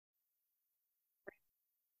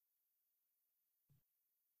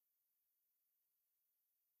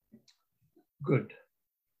Good.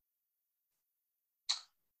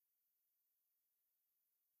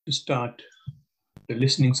 To start the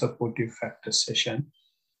listening supportive factor session,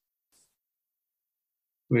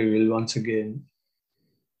 we will once again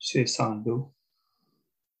say Sadhu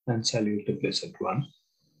and salute the Blessed One.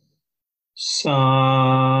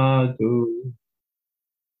 Sadhu,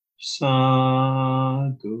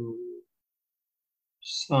 Sadhu,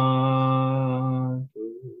 Sadhu.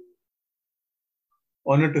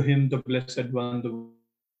 Honor to him, the Blessed One, the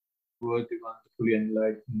Worthy One, the fully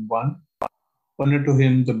enlightened One. Honor to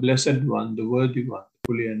him, the Blessed One, the Worthy One, the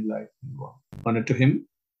fully enlightened One. Honor to him,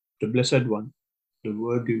 the Blessed One, the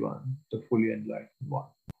Worthy One, the fully enlightened One.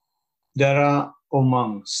 There are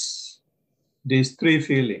amongst these three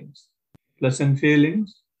feelings, pleasant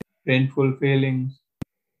feelings, painful feelings,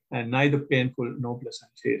 and neither painful nor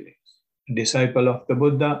pleasant feelings. A disciple of the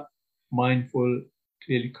Buddha, mindful,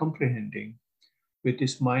 clearly comprehending, with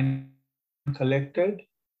his mind collected,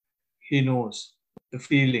 he knows the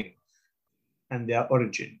feelings and their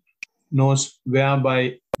origin, knows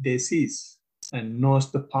whereby they cease, and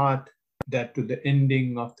knows the path that to the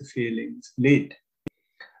ending of the feelings lead.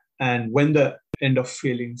 And when the end of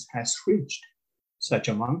feelings has reached, such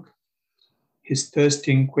a monk, his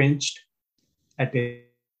thirsting quenched,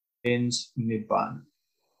 attains Nibbana.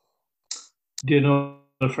 Dear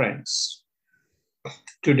noble friends,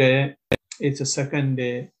 today is the second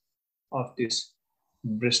day of this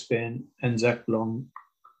Brisbane Anzac Long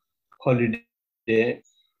holiday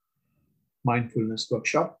mindfulness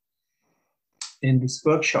workshop. In this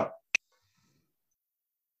workshop,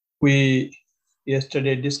 we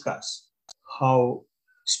yesterday discussed how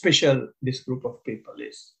special this group of people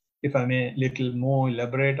is. If I may a little more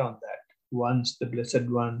elaborate on that, once the Blessed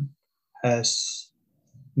One has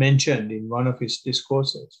mentioned in one of his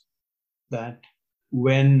discourses that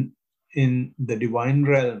when in the divine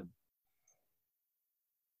realm,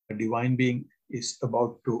 a divine being is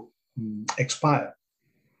about to expire,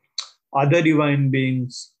 other divine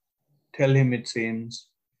beings tell him, it seems,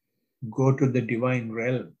 go to the divine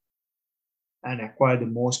realm and acquire the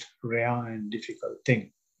most rare and difficult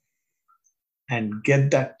thing and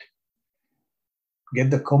get the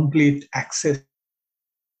complete access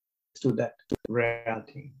to that rare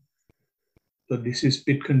thing. So this is a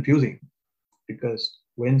bit confusing because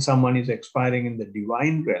when someone is expiring in the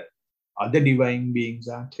divine realm, other divine beings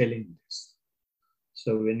are telling this.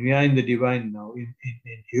 So when we are in the divine now, in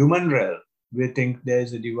human realm, we think there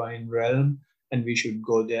is a divine realm and we should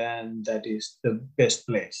go there and that is the best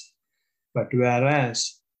place. But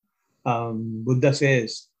whereas Buddha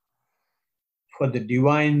says, for the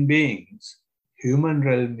divine beings, human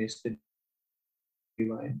realm is the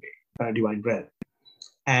divine realm.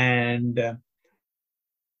 And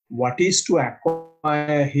what is to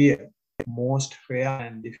acquire here, most rare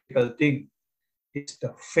and difficult thing, is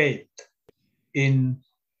the faith in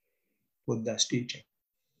Buddha's teaching.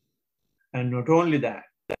 And not only that,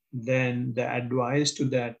 then the advice to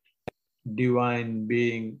that divine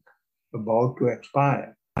being about to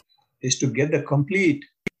expire is to get the complete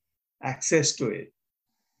access to it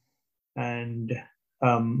and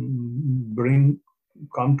come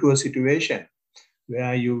to a situation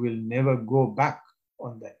where you will never go back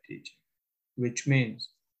on that teaching, which means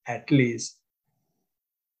at least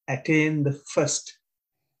attain the first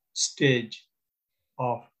stage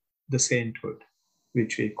of the sainthood,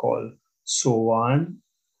 which we call Sowan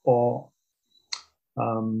or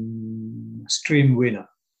stream winner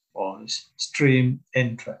or stream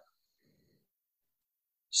enterer.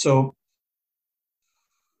 So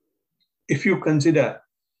if you consider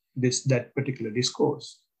that particular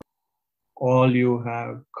discourse, all you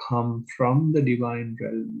have come from the divine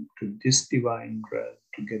realm to this divine realm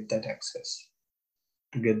to get that access,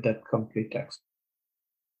 to get that complete access.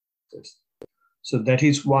 So that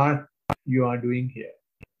is what you are doing here.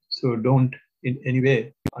 So don't in any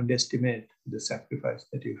way underestimate the sacrifice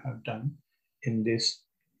that you have done in this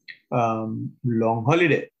long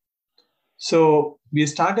holiday. So we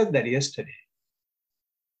started that yesterday.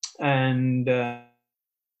 And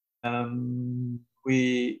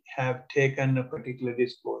we have taken a particular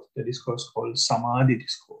discourse, the discourse called Samadhi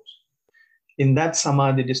Discourse. In that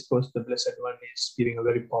Samadhi Discourse, the Blessed One is giving a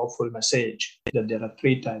very powerful message that there are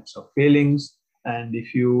three types of feelings. And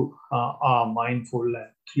if you are mindful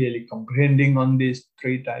and clearly comprehending on these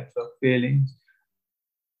three types of feelings,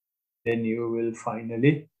 then you will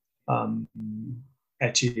finally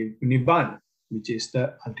achieve Nibbana, which is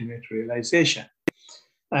the ultimate realization.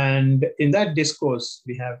 And in that discourse,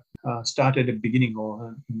 we have started a beginning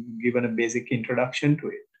or given a basic introduction to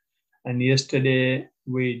it. And yesterday,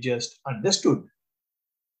 we just understood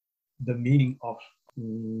the meaning of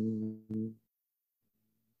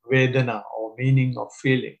Vedana or meaning of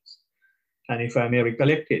feelings. And if I may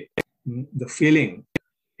recollect it, the feeling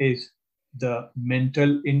is the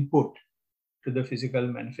mental input to the physical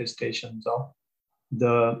manifestations of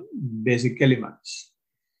the basic elements.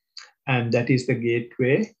 And that is the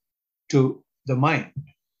gateway to the mind.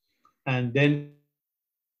 And then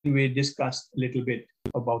we discussed a little bit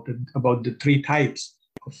about the three types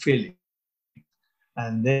of feeling.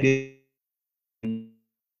 And then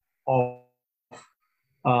of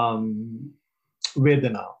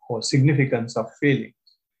Vedana or significance of feelings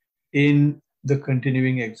in the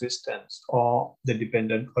continuing existence or the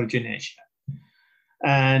dependent origination.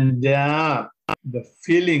 And the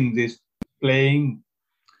feelings is playing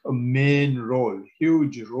a main role,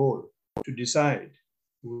 huge role to decide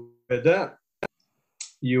whether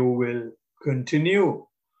you will continue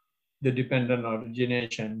the dependent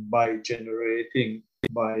origination by generating,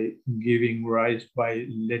 by giving rise, by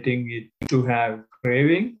letting it to have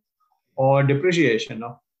craving or depreciation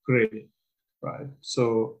of craving, right?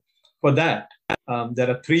 So for that, there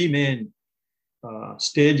are three main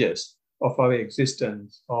stages of our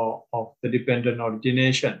existence or of the dependent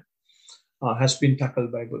origination has been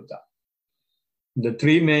tackled by Buddha. The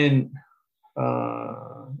three main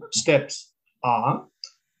steps are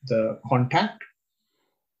the contact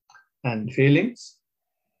and feelings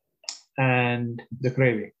and the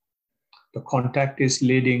craving. The contact is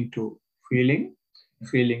leading to feeling,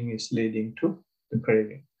 feeling is leading to the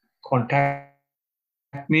craving. Contact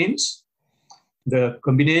means the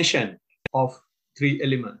combination of three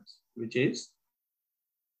elements, which is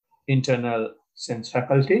internal sense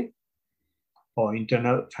faculty or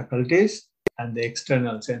internal faculties and the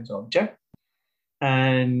external sense object,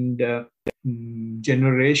 and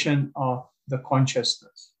generation of the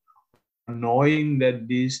consciousness, knowing that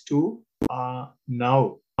these two are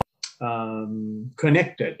now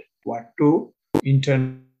connected, what to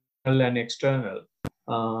internal and external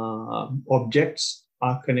objects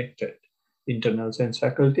are connected. Internal sense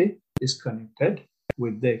faculty is connected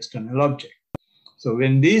with the external object. So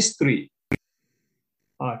when these three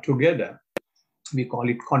are together, we call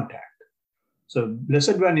it contact. So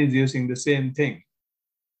Blessed One is using the same thing,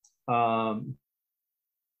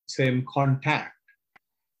 same contact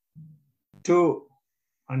to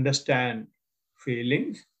understand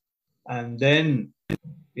feelings, and then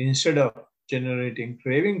instead of generating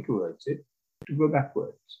craving towards it, to go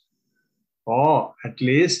backwards, or at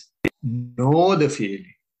least know the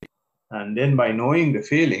feeling. And then by knowing the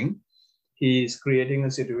feeling, he is creating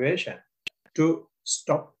a situation to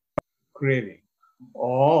stop craving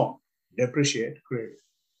or depreciate craving.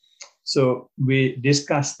 So we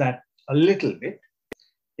discussed that a little bit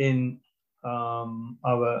in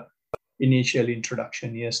our initial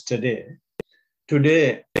introduction yesterday.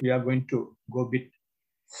 Today, we are going to go a bit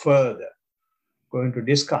further, going to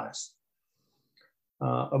discuss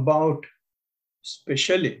about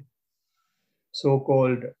especially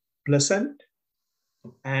so-called pleasant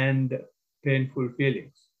and painful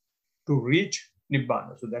feelings to reach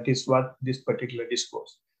Nibbana. So that is what this particular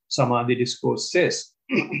discourse, Samadhi discourse, says.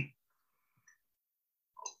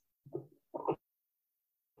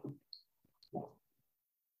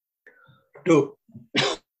 To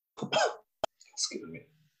excuse me.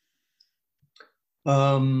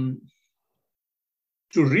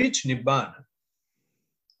 To reach Nibbana,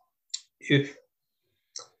 if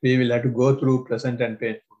we will have to go through pleasant and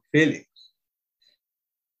painful feelings,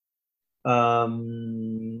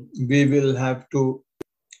 we will have to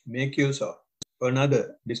make use of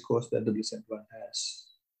another discourse that the Blessed One has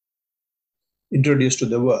introduced to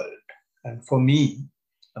the world. And for me,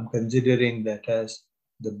 I'm considering that as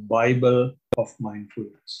the Bible of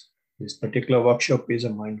mindfulness. This particular workshop is a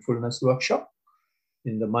mindfulness workshop.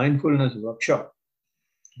 In the mindfulness workshop,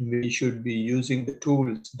 we should be using the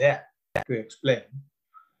tools there to explain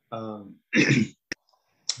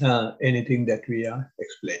anything that we are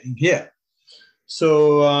explaining here.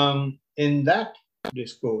 So in that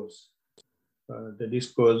discourse, the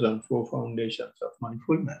discourse on four foundations of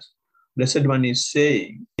mindfulness, Blessed One is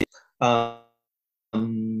saying,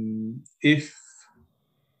 if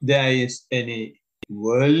there is any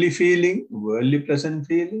worldly feeling, worldly pleasant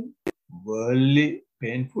feeling, worldly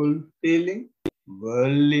painful feeling,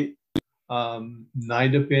 worldly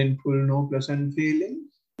neither painful nor pleasant feeling,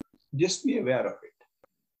 just be aware of it.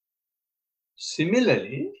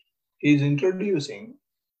 Similarly, he is introducing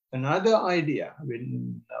another idea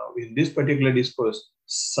in this particular discourse,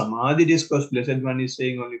 Samadhi discourse. Blessed One is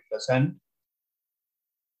saying only pleasant,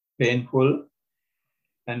 painful,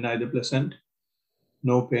 and neither pleasant,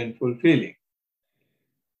 no painful feeling.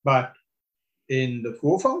 But in the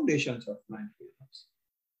four foundations of mindfulness,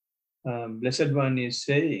 Blessed One is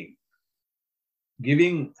saying,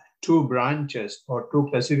 giving two branches or two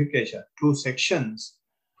classifications, two sections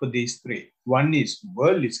for these three. One is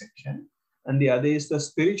worldly section and the other is the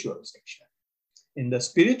spiritual section. In the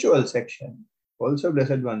spiritual section, also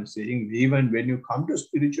Blessed One is saying, even when you come to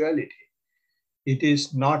spirituality, it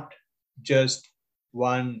is not just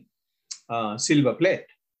one silver plate.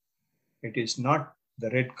 It is not the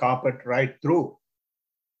red carpet right through.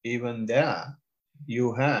 Even there,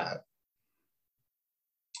 you have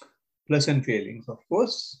pleasant feelings, of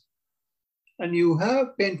course, and you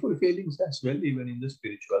have painful feelings as well, even in the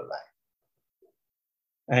spiritual life.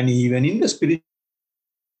 And even in the spiritual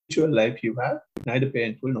life, you have neither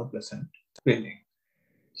painful nor pleasant feeling.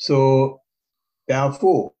 So,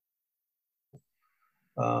 therefore,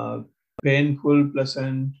 painful,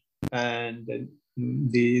 pleasant, and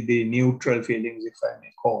the neutral feelings, if I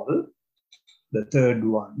may call, the third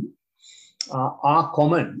one, are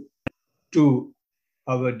common to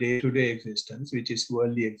our day-to-day existence, which is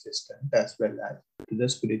worldly existence, as well as to the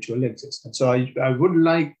spiritual existence. So I would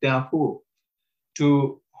like, therefore,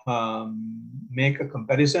 to make a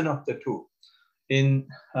comparison of the two in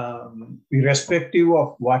irrespective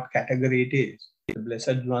of what category it is. The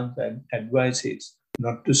Blessed One's advice is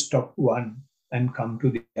not to stop one and come to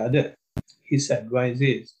the other. His advice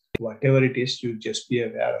is, whatever it is, you just be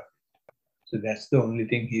aware of it. So that's the only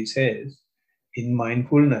thing he says. In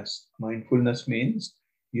mindfulness, mindfulness means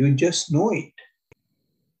you just know it.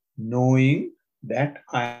 Knowing that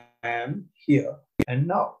I am here and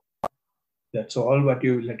now. That's all what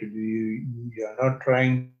you will have to do. You are not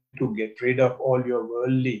trying to get rid of all your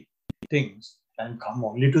worldly things and come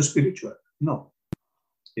only to spiritual. No.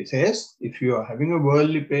 He says, if you are having a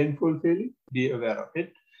worldly painful feeling, be aware of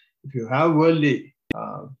it. If you have worldly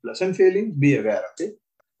pleasant feelings, be aware of it.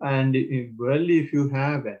 And if you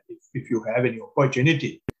have any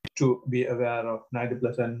opportunity to be aware of neither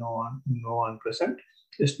pleasant nor unpleasant,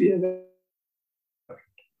 just be aware of it.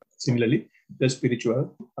 Similarly, the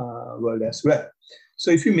spiritual world as well.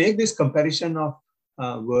 So if you make this comparison of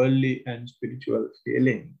worldly and spiritual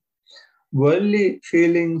feeling, worldly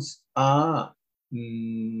feelings are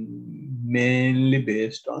mainly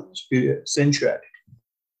based on sensuality.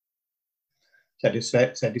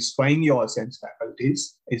 Satisfying your sense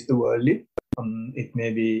faculties is the worldly. It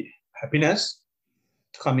may be happiness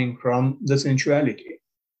coming from the sensuality.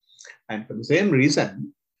 And for the same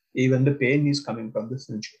reason, even the pain is coming from the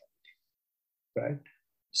sensuality, right?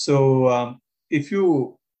 So if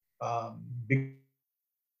you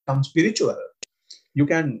become spiritual, you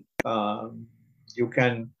can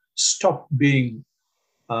stop being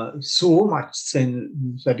so much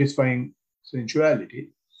satisfying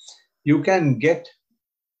sensuality. You can take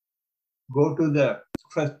the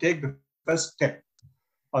first step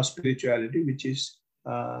of spirituality, which is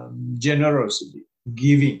generosity,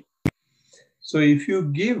 giving. So if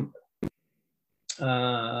you give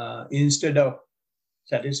instead of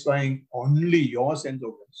satisfying only your sense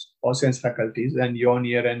organs or sense faculties and your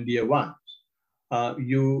near and dear ones,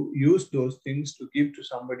 you use those things to give to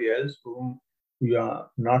somebody else whom you are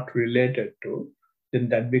not related to, then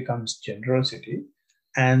that becomes generosity.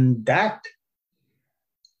 And that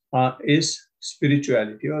is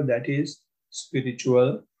spirituality, or that is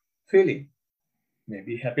spiritual feeling.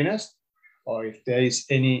 Maybe happiness, or if there is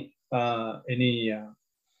any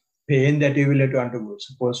pain that you will have to undergo.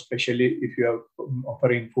 Suppose, especially if you are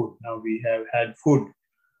offering food. Now we have had food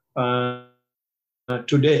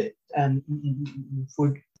today, and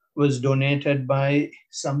food was donated by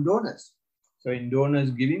some donors. So in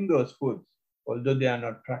donors giving those foods, although they are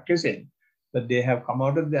not practicing, but they have come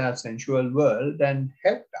out of their sensual world and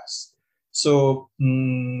helped us. So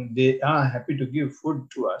they are happy to give food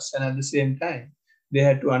to us, and at the same time, they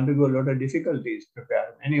had to undergo a lot of difficulties,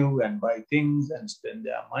 prepare a menu and buy things and spend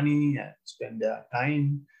their money and spend their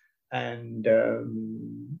time and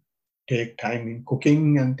take time in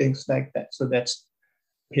cooking and things like that. So that's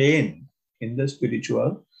pain in the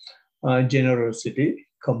spiritual generosity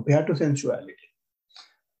compared to sensuality.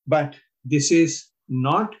 But this is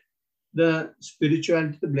not the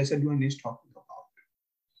spirituality the Blessed One is talking about.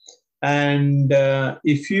 And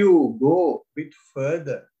if you go a bit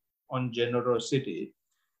further on generosity,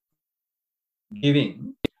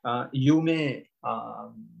 giving, you may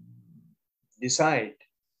decide,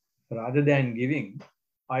 rather than giving,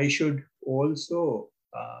 I should also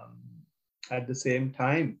at the same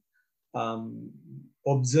time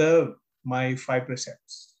observe my 5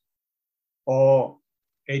 precepts or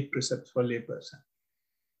 8 precepts for layperson,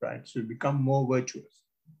 right? So you become more virtuous.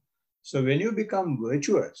 So when you become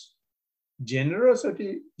virtuous,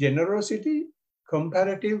 generosity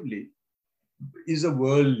comparatively is a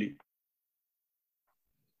worldly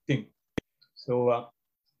So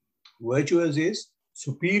virtuous is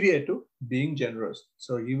superior to being generous.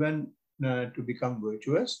 So even to become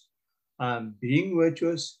virtuous, being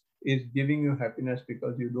virtuous is giving you happiness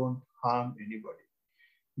because you don't harm anybody.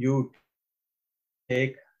 You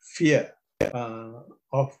take fear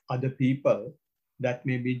of other people that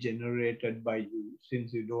may be generated by you,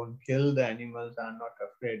 since you don't kill, the animals are not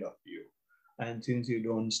afraid of you. And since you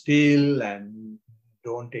don't steal and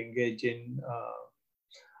don't engage in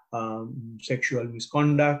sexual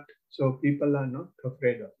misconduct, so people are not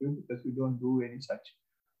afraid of you because you don't do any such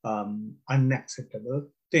unacceptable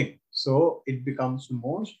thing. So it becomes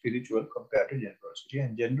more spiritual compared to generosity,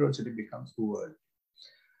 and generosity becomes world.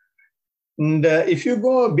 And if you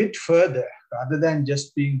go a bit further, rather than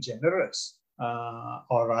just being generous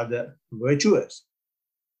or rather virtuous,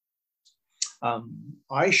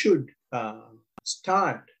 I should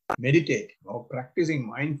start meditating or practicing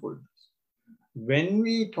mindfulness. When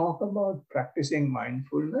we talk about practicing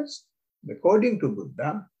mindfulness, according to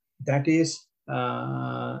Buddha, that is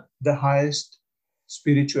the highest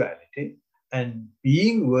spirituality, and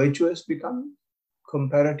being virtuous becomes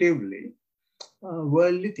comparatively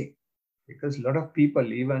worldly thing. Because a lot of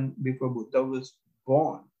people, even before Buddha was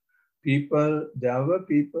born, there were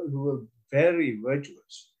people who were very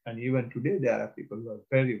virtuous. And even today, there are people who are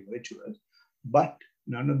very virtuous, but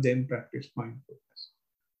none of them practice mindfulness.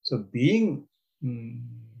 So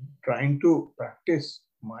trying to practice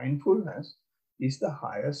mindfulness is the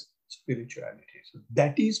highest spirituality. So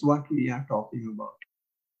that is what we are talking about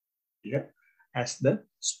here as the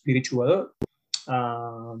spiritual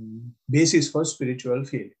basis for spiritual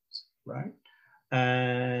feelings, right?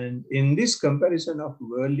 And in this comparison of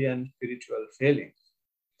worldly and spiritual feelings,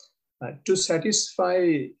 to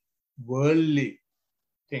satisfy worldly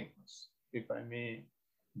things, if I may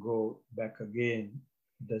go back again,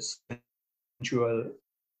 the sensual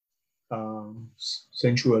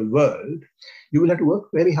world, you will have to work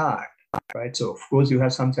very hard, right? So of course you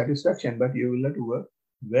have some satisfaction, but you will have to work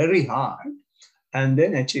very hard and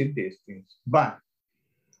then achieve these things. But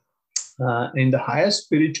in the higher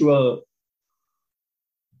spiritual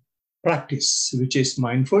practice, which is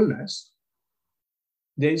mindfulness,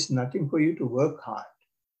 there is nothing for you to work hard.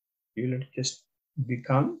 You will just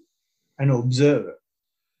become an observer.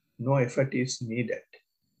 No effort is needed.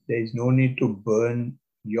 There is no need to burn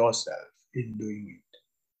yourself in doing it,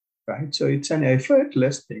 right? So it's an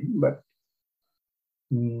effortless thing, but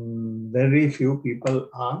very few people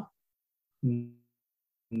are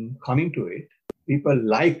coming to it. People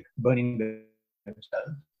like burning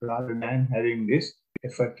themselves rather than having this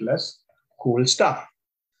effortless, cool stuff.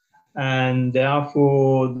 And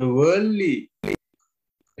therefore, the worldly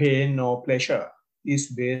pain or pleasure is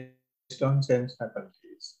based on sense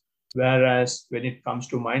faculties. Whereas when it comes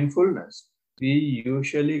to mindfulness, we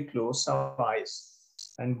usually close our eyes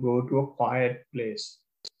and go to a quiet place.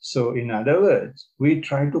 So in other words, we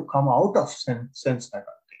try to come out of sense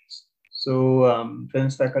faculties. So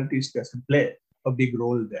sense faculties doesn't play a big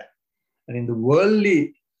role there. And in the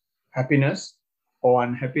worldly happiness or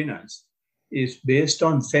unhappiness is based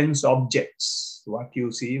on sense objects, what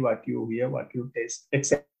you see, what you hear, what you taste,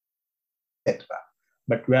 etc.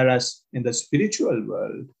 But whereas in the spiritual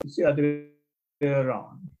world, it's the other way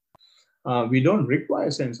around. We don't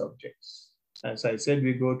require sense objects. As I said,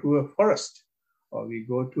 we go to a forest or we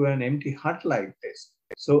go to an empty hut like this.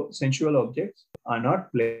 So sensual objects are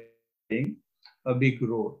not playing a big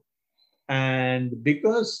role. And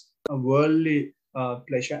because worldly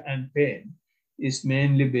pleasure and pain is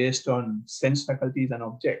mainly based on sense faculties and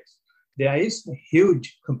objects, there is a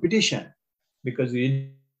huge competition because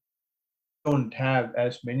we don't have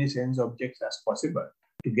as many sense objects as possible.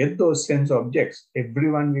 To get those sense objects,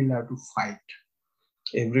 everyone will have to fight.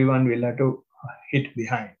 Everyone will have to hit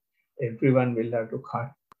behind. Everyone will have to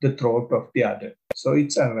cut the throat of the other. So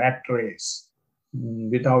it's a rat race.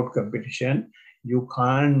 Without competition, you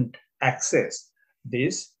can't access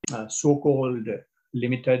these so-called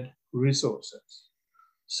limited resources.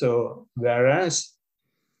 So whereas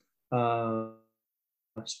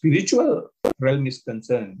spiritual realm is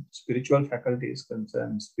concerned, spiritual faculty is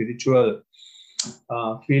concerned, spiritual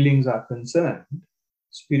feelings are concerned,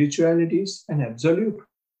 spirituality is an absolute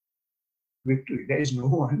victory. There is no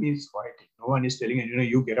one is fighting. No one is telling you,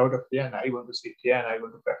 you get out of here and I want to sit here and I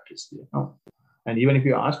want to practice here. No. And even if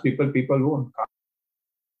you ask people, people won't come.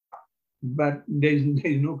 But there is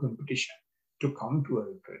no competition to come to a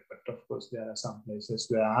retreat. But of course, there are some places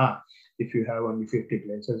where if you have only 50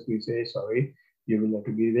 places, we say, sorry, you will have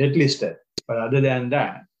to be waitlisted. But other than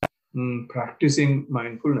that, practicing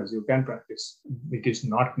mindfulness, you can practice. It is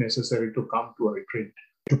not necessary to come to a retreat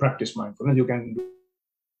to practice mindfulness. You can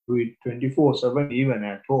do do it 24/7, even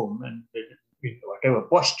at home and in whatever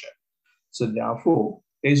posture. So therefore,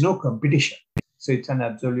 there is no competition. So it's an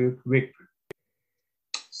absolute victory.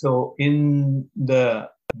 So in the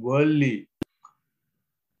worldly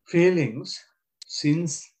feelings,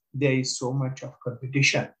 since there is so much of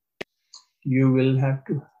competition, you will have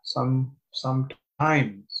to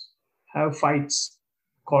sometimes have fights,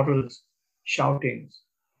 quarrels, shoutings,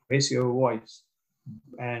 raise your voice,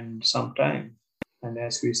 and sometimes, and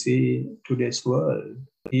as we see today's world,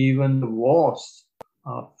 even the wars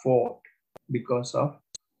are fought because of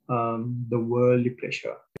the worldly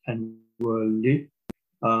pressure and worldly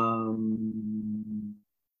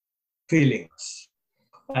feelings.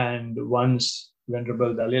 And once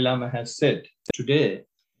Venerable Dalai Lama has said, today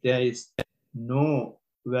there is no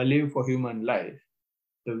value for human life.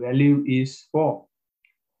 The value is for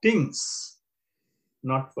things,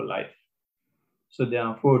 not for life. So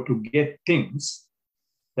therefore, to get things,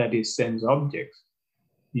 that is sense objects,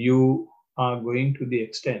 you are going to the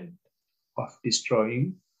extent of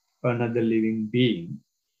destroying another living being,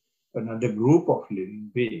 another group of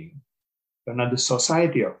living beings, another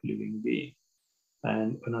society of living beings,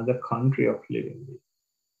 and another country of living beings.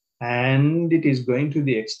 And it is going to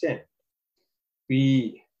the extent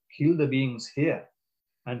we kill the beings here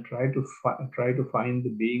and try to find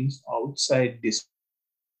the beings outside this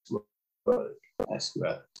world as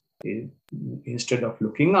well. Instead of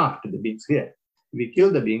looking after the beings here, we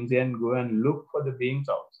kill the beings and go and look for the beings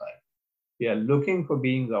outside. We are looking for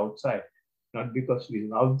beings outside, not because we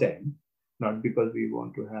love them, not because we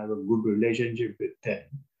want to have a good relationship with them,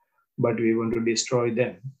 but we want to destroy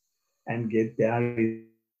them and get their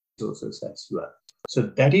resources as well. So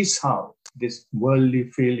that is how this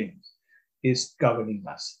worldly feelings is governing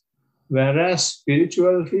us. Whereas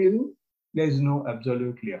spiritual feeling, there is no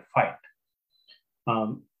absolutely a fight.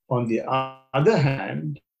 On the other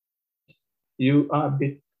hand, you are a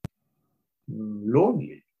bit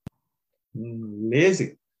lonely,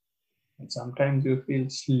 lazy, and sometimes you feel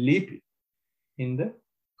sleepy in the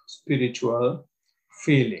spiritual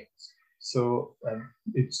feelings. So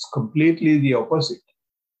it's completely the opposite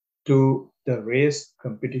to the race,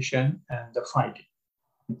 competition, and the fighting.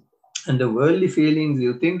 And the worldly feelings,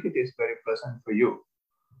 you think it is very pleasant for you,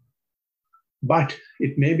 but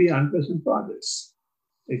it may be unpleasant for others.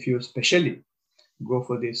 If you especially go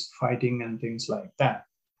for this fighting and things like that,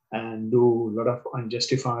 and do a lot of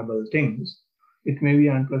unjustifiable things, it may be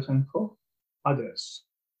unpleasant for others.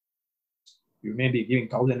 You may be giving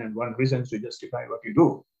 1,001 reasons to justify what you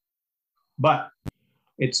do, but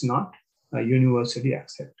it's not universally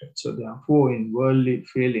accepted. So therefore, in worldly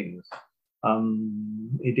feelings,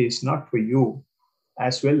 it is not for you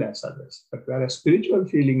as well as others. But whereas spiritual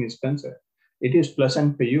feeling is concerned, it is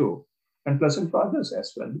pleasant for you and pleasant for others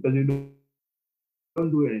as well, because you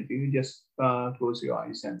don't do anything, you just close your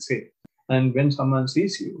eyes and sit. And when someone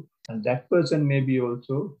sees you, and that person may be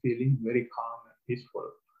also feeling very calm and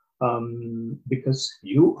peaceful, because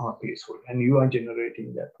you are peaceful and you are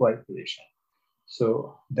generating that vibration.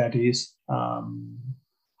 So that is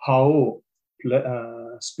how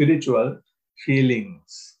spiritual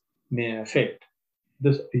feelings may affect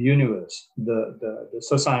the universe, the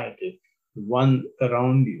society, the one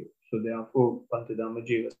around you. So therefore, Bhante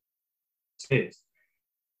Jiva says,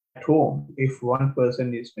 at home, if one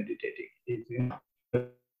person is meditating, the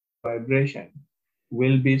vibration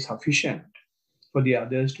will be sufficient for the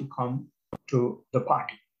others to come to the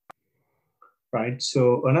party, right?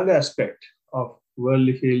 So another aspect of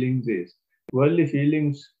worldly feelings is, worldly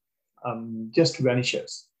feelings just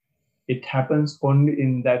vanishes. It happens only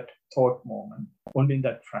in that thought moment, only in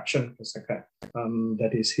that fraction of a second,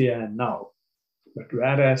 that is here and now. But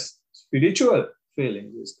whereas spiritual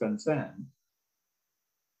feelings is concerned,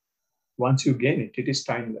 once you gain it, it is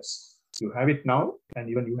timeless. You have it now, and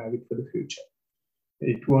even you have it for the future.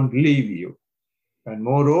 It won't leave you. And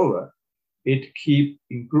moreover, it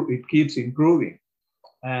keeps improving,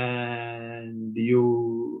 and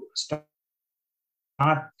you start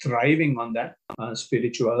thriving on that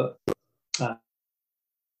spiritual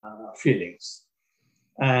feelings.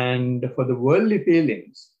 And for the worldly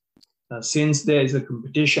feelings, since there is a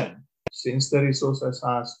competition, since the resources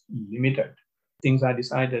are limited, things are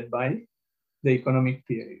decided by the economic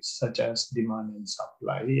theories, such as demand and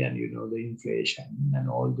supply, and the inflation and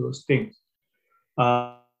all those things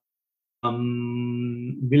will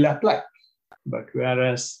apply. But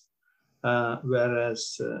whereas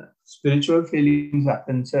spiritual feelings are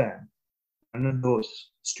concerned, none of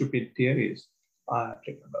those stupid theories are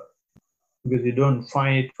applicable, because you don't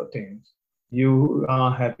fight for things. You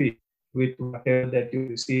are happy with whatever that you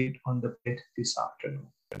received on the plate this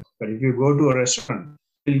afternoon. But if you go to a restaurant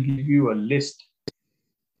will give you a list,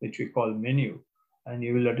 which we call menu, and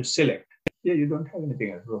you will have to select. Yeah, you don't have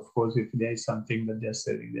anything else. Of course, if there is something that they're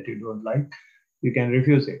selling that you don't like, you can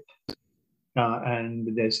refuse it.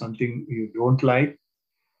 And there's something you don't like,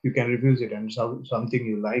 you can refuse it. And something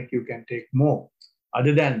you like, you can take more.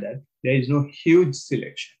 Other than that, there is no huge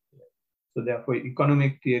selection. So therefore,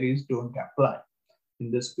 economic theories don't apply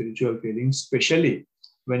in the spiritual feelings, especially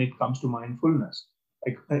when it comes to mindfulness.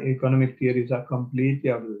 Economic theories are completely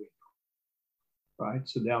out of the way, right?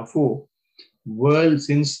 So therefore, world,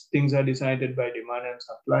 since things are decided by demand and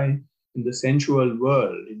supply, in the sensual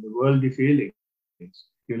world, in the worldly feelings,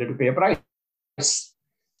 you'll have to pay a price.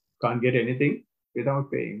 Can't get anything without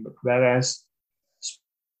paying. But whereas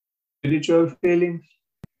spiritual feelings,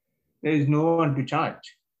 there is no one to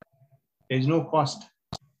charge. There is no cost.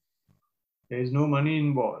 There is no money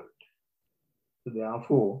involved. So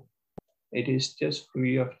therefore, it is just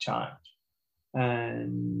free of charge.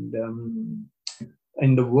 And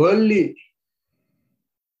in the worldly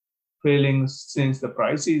feelings, since the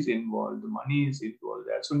price is involved, the money is involved,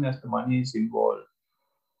 as soon as the money is involved,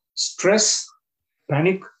 stress,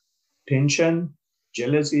 panic, tension,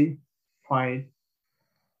 jealousy, fight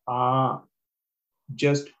are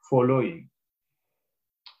just following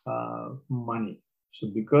money. So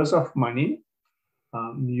because of money,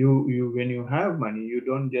 when you have money, you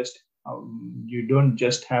don't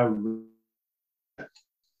just have wealth.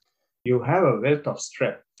 You have a wealth of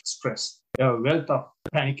stress, a wealth of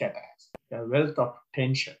panic attacks, a wealth of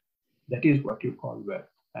tension. That is what you call wealth.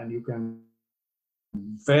 And you can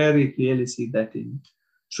very clearly see that in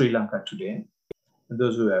Sri Lanka today.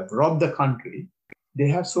 Those who have robbed the country, they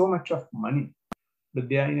have so much of money, but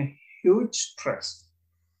they are in a huge stress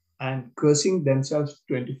and cursing themselves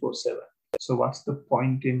 24/7. So what's the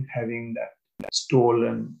point in having that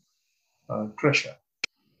stolen treasure?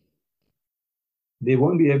 They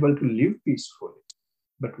won't be able to live peacefully.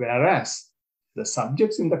 But whereas the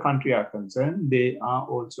subjects in the country are concerned, they are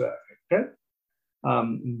also affected.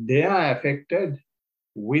 They are affected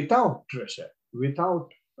without treasure,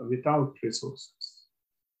 without resources.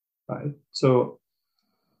 Right? So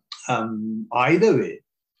either way,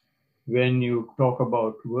 when you talk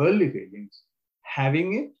about worldly feelings,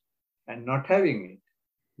 having it and not having it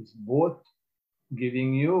is both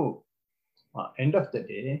giving you, end of the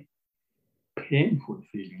day, painful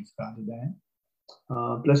feelings rather than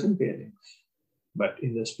pleasant feelings. But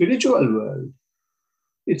in the spiritual world,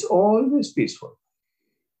 it's always peaceful.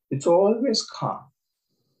 It's always calm.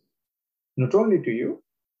 Not only to you,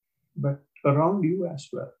 but around you as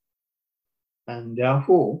well. And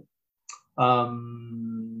therefore,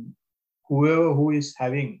 whoever who is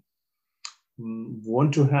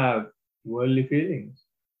want to have worldly feelings,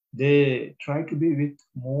 they try to be with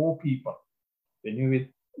more people. When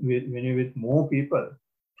you're with more people,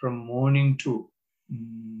 from morning to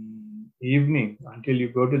evening until you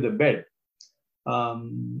go to the bed,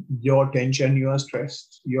 your tension, your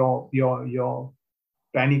stress, your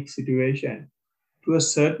panic situation, to a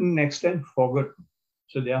certain extent, forgotten.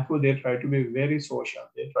 So therefore, they try to be very social.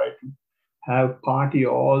 They try to have party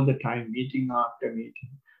all the time, meeting after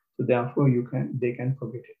meeting. So therefore, they can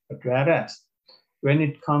forget it. But whereas when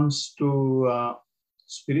it comes to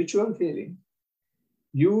spiritual feeling,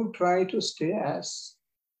 you try to stay as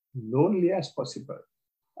lonely as possible,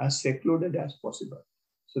 as secluded as possible.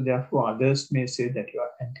 So therefore, others may say that you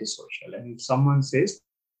are antisocial. And if someone says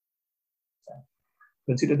that,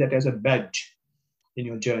 consider that as a badge in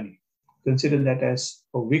your journey. Consider that as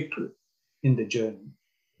a victory in the journey.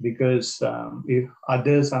 Because if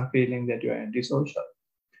others are feeling that you are antisocial,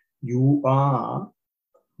 you are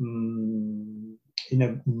in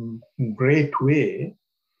a great way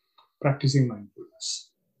practicing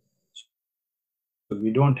mindfulness. So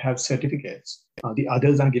we don't have certificates. The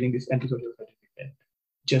others are giving this antisocial certificate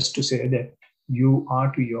just to say that you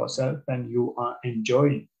are to yourself and you are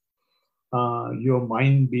enjoying your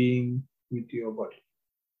mind being with your body.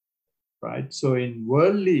 Right? So in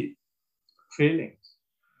worldly feelings,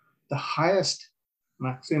 the highest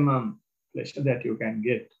maximum pleasure that you can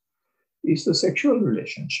get is the sexual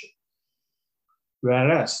relationship.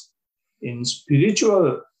 Whereas in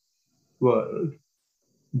spiritual world,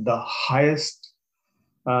 the highest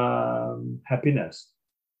happiness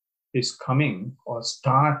is coming or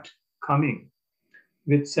start coming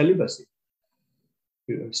with celibacy.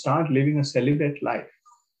 You start living a celibate life,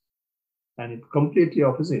 and it's completely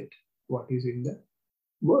opposite what is in the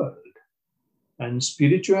world. And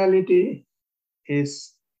spirituality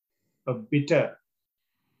is a bitter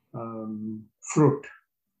fruit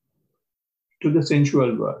to the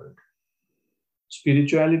sensual world.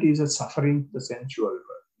 Spirituality is a suffering to the sensual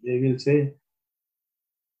world. They will say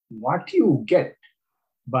what you get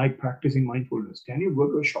by practicing mindfulness. Can you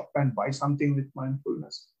go to a shop and buy something with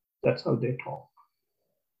mindfulness? That's how they talk.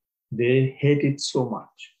 They hate it so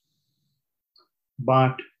much.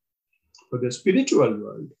 But for the spiritual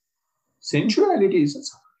world, sensuality is a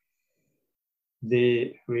suffering.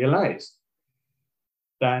 They realize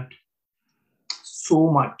that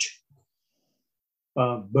so much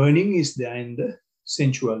burning is there in the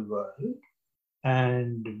sensual world,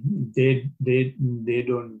 and they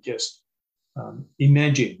don't just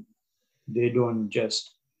imagine, they don't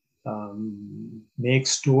just make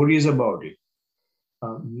stories about it.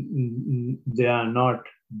 They are not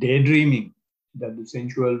daydreaming that the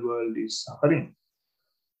sensual world is suffering.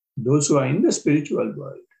 Those who are in the spiritual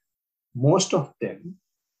world, most of them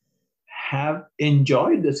have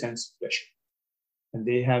enjoyed the sense pleasure. And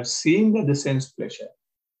they have seen that the sense pleasure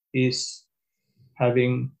is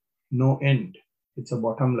having no end. It's a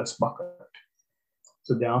bottomless bucket.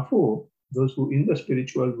 So therefore, those who in the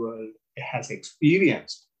spiritual world has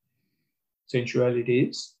experienced sensuality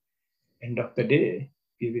is, end of the day,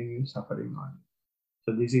 giving you suffering on.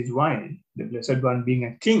 So this is why the Blessed One, being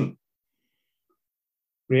a king,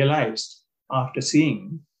 realized after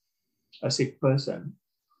seeing a sick person,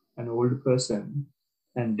 an old person,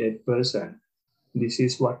 and dead person, this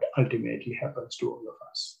is what ultimately happens to all of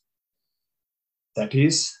us. That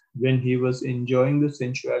is when he was enjoying the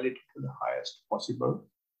sensuality to the highest possible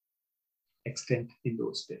extent in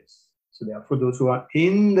those days. So therefore, those who are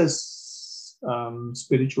in the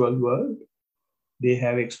spiritual world, they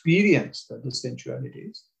have experienced that the sensuality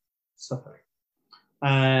is suffering.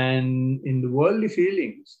 And in the worldly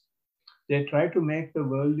feelings, they try to make the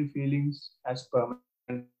worldly feelings as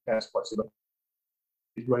permanent as possible.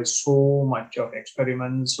 It was so much of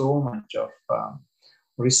experiments, so much of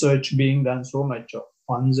research being done, so much of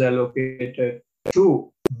funds allocated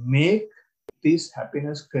to make this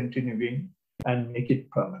happiness continuing and make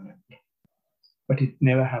it permanent. But it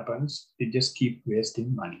never happens. It just keeps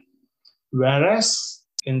wasting money. Whereas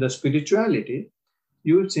in the spirituality,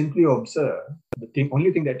 you simply observe,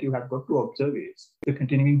 only thing that you have got to observe is the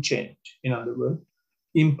continuing change. In other words,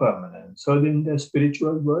 impermanence. So in the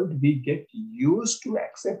spiritual world, we get used to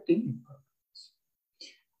accepting impermanence.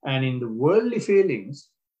 And in the worldly feelings,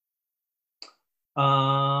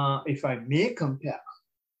 if I may compare,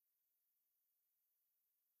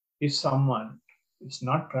 if someone is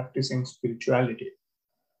not practicing spirituality,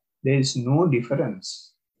 there is no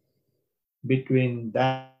difference between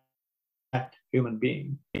that human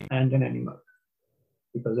being and an animal.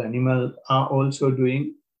 Because animals are also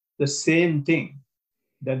doing the same thing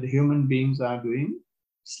that the human beings are doing,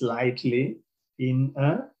 slightly in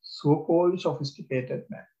a so-called sophisticated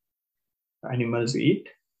manner. Animals eat,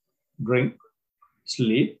 drink,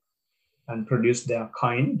 sleep, and produce their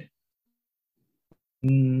kind,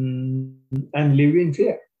 and live in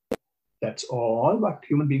fear. That's all what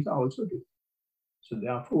human beings are also doing. So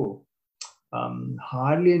therefore,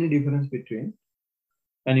 hardly any difference between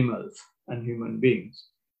animals and human beings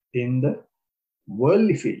in the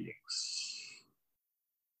worldly feelings.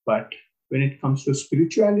 But when it comes to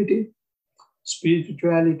spirituality,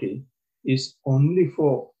 spirituality is only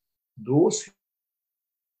for those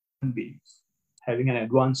human beings having an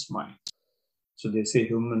advanced mind. So they say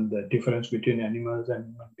the difference between animals and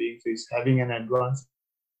human beings is having an advanced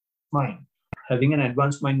mind. Having an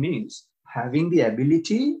advanced mind means having the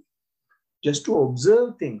ability just to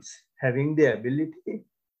observe things, having the ability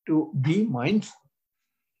to be mindful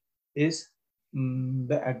is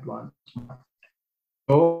the advanced mind.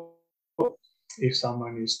 So if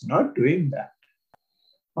someone is not doing that,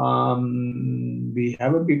 we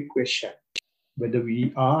have a big question whether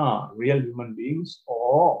we are real human beings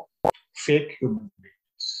or fake human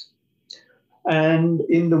beings. And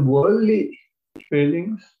in the worldly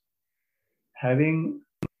feelings, having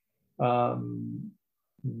the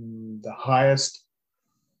highest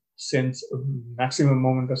sense, maximum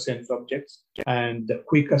moment of sense objects, and the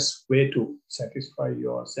quickest way to satisfy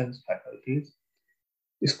your sense faculties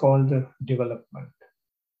is called the development.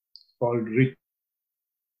 It's called rich.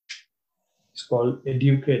 It's called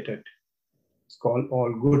educated. It's called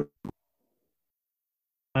all good.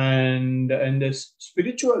 And in the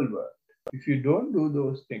spiritual world, if you don't do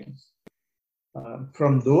those things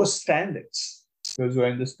from those standards, those who are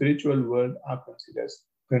in the spiritual world are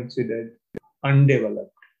considered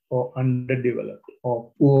undeveloped or underdeveloped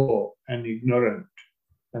or poor and ignorant,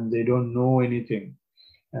 and they don't know anything,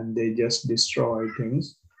 and they just destroy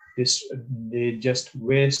things. They just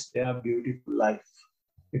waste their beautiful life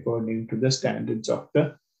according to the standards of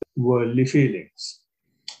the worldly feelings.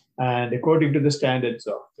 And according to the standards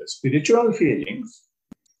of the spiritual feelings,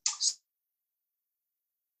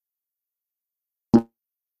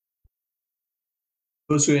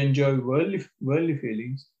 those who enjoy worldly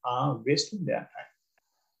feelings are wasting their time.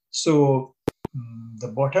 So the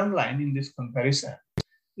bottom line in this comparison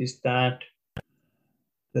is that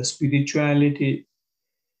the spirituality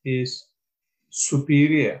is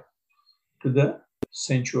superior to the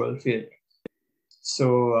sensual feeling.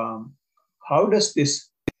 So how does this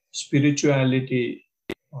spirituality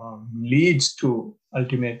leads to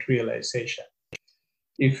ultimate realization?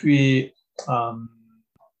 If we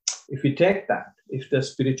take that, if the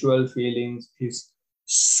spiritual feelings is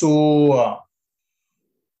so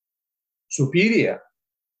superior,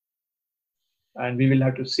 and we will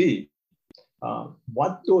have to see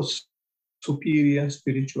what those superior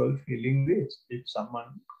spiritual feeling is. If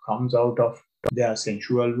someone comes out of their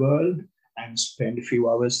sensual world and spend a few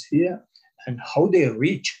hours here, and how they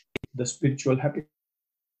reach the spiritual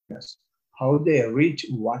happiness, how they reach,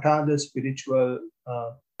 what are the spiritual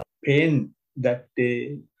pain that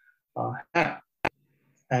they have,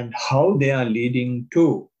 and how they are leading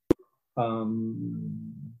to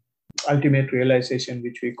ultimate realization,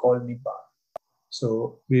 which we call Nibbana.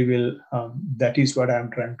 So we will, that is what I'm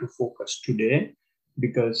trying to focus today,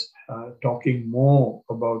 because talking more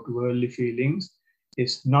about worldly feelings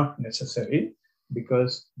is not necessary,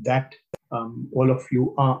 because that all of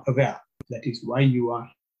you are aware. That is why you are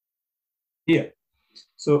here.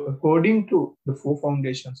 So according to the 4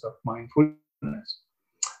 foundations of mindfulness,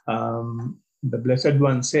 the Blessed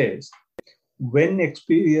One says, when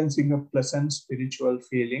experiencing a pleasant spiritual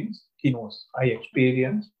feelings, he knows, I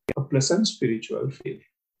experience a pleasant spiritual feeling.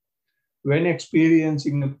 When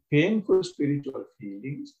experiencing a painful spiritual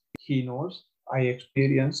feelings, he knows, I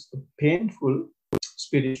experience a painful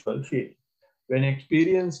spiritual feeling. When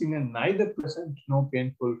experiencing a neither pleasant nor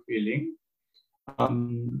painful feeling,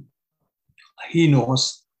 he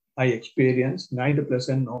knows, I experience neither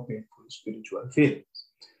pleasant nor painful spiritual feelings.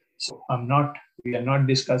 So we are not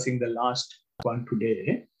discussing the last one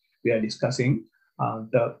today. We are discussing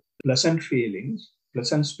the pleasant feelings,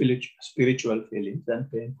 pleasant spiritual feelings,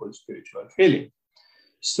 and painful spiritual feelings.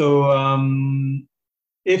 So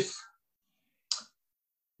if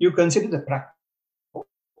you consider the practice,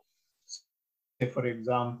 for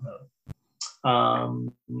example,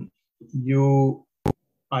 you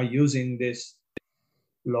are using this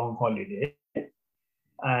long holiday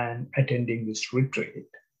and attending this retreat.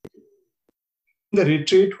 In the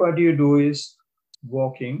retreat, what you do is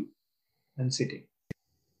walking and sitting.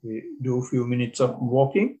 We do a few minutes of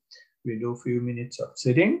walking, we do a few minutes of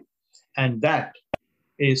sitting, and that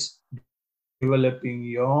is developing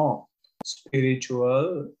your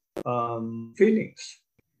spiritual feelings.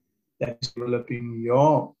 That is developing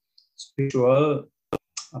your spiritual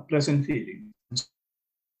pleasant feelings,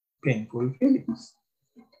 painful feelings.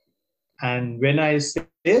 And when I say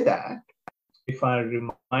that, if I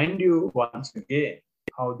remind you once again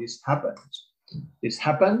how this happens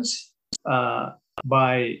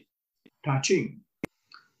by touching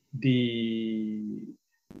the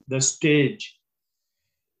stage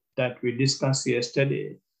that we discussed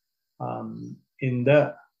yesterday in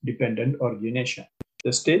the dependent origination.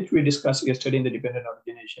 The stage we discussed yesterday in the dependent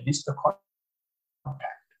origination is the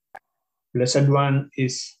contact. Blessed One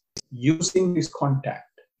is using this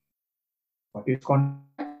contact. What is contact?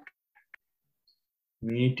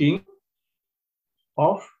 Meeting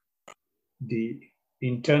of the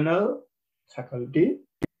internal faculty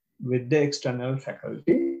with the external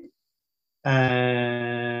faculty,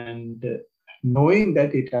 and knowing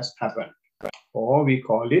that it has happened, or we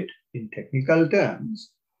call it in technical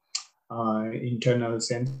terms, internal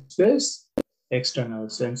senses, external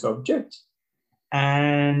sense objects,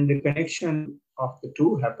 and the connection of the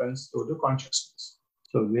two happens through the consciousness.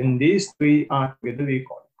 So when these three are together, we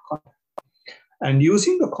call it contact. And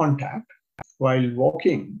using the contact while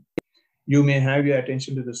walking, you may have your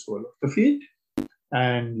attention to the sole of the feet,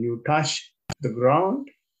 and you touch the ground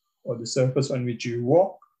or the surface on which you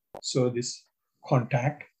walk. So this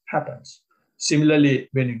contact happens. Similarly,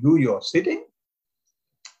 when you do your sitting,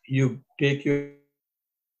 you take your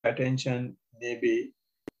attention maybe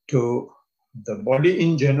to the body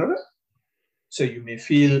in general. So you may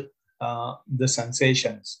feel the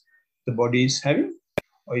sensations the body is having,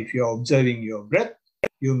 or if you're observing your breath,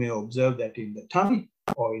 you may observe that in the tummy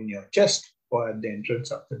or in your chest or at the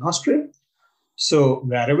entrance of the nostril. So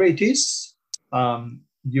wherever it is,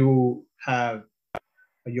 you have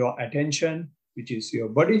your attention, which is your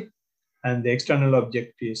body, and the external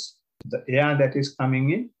object is the air that is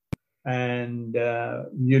coming in. And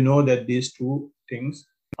you know that these two things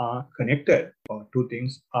are connected, or two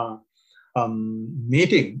things are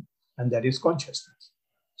meeting, and that is consciousness.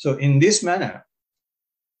 So in this manner,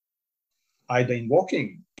 either in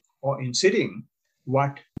walking or in sitting,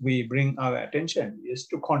 what we bring our attention is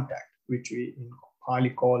to contact, which we in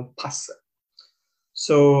Pali call phassa.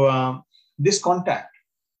 So this contact,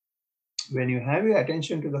 when you have your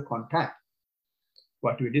attention to the contact,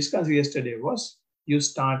 what we discussed yesterday was you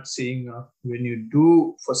start seeing, when you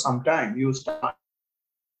do for some time, you start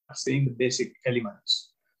seeing the basic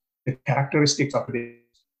elements, the characteristics of it: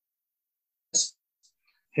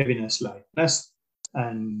 heaviness, lightness,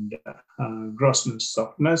 and grossness,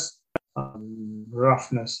 softness,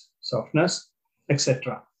 roughness, softness,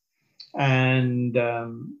 etc. And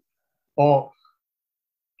or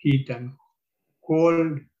heat and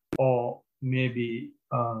cold, or maybe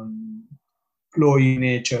flowing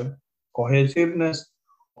nature, cohesiveness.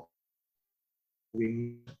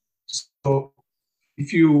 So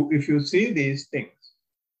if you see these things,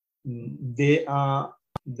 they are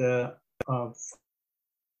the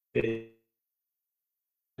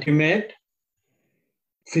ultimate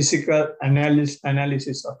physical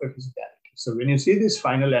analysis of the physicality. So when you see this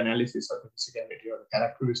final analysis of the physicality or the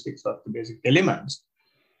characteristics of the basic elements,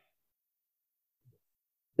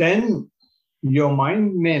 then your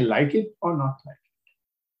mind may like it or not like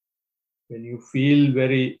it. When you feel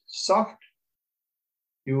very soft,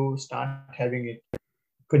 you start having it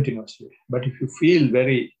continuously. But if you feel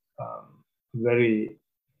very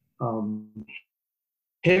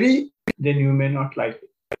heavy, then you may not like it.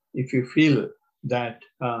 If you feel that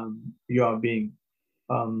you are being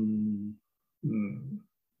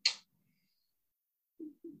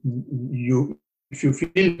if you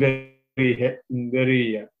feel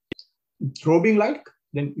very throbbing like,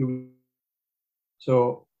 then you.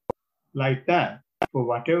 So like that, for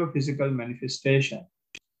whatever physical manifestation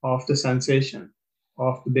of the sensation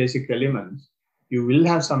of the basic elements, you will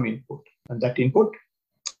have some input, and that input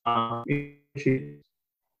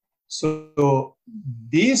so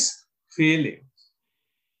these feelings,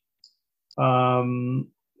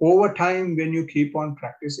 over time, when you keep on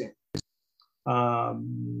practicing,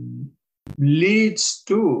 leads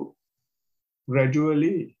to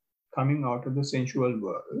gradually coming out of the sensual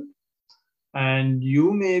world, and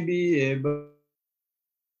you may be able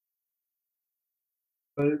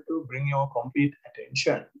to bring your complete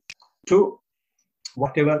attention to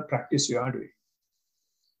whatever practice you are doing.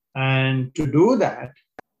 And to do that,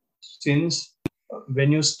 since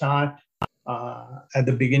when you start at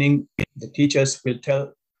the beginning, the teachers will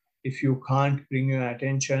tell, if you can't bring your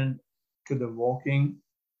attention to the walking,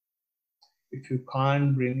 if you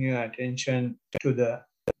can't bring your attention to the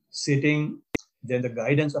sitting, then the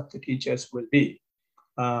guidance of the teachers will be,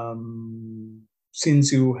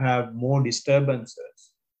 since you have more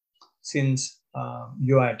disturbances, since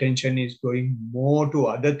your attention is going more to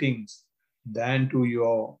other things than to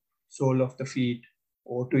your sole of the feet,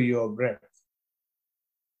 or to your breath,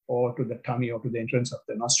 or to the tummy, or to the entrance of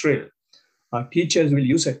the nostril, teachers will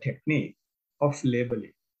use a technique of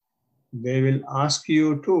labeling. They will ask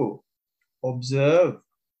you to observe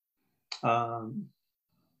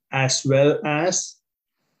as well as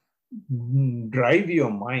drive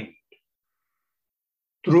your mind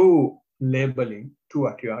through labeling to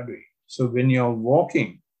what you are doing. So when you're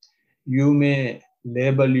walking, you may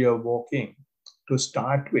label your walking to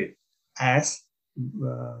start with as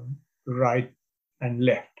right and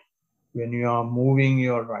left. When you are moving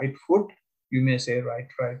your right foot, you may say right,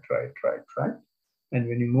 right, right, right, right. And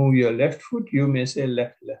when you move your left foot, you may say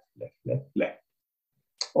left, left, left, left, left.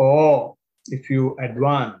 Or if you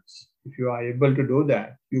advance, if you are able to do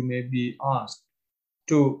that, you may be asked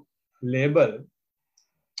to label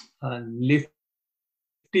lifting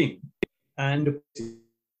and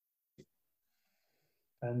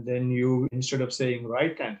then you, instead of saying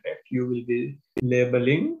right and left, you will be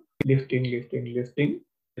labeling lifting, lifting, lifting,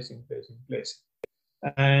 placing, placing, placing.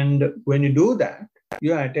 And when you do that,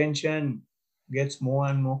 your attention gets more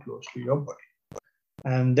and more close to your body.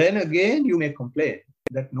 And then again, you may complain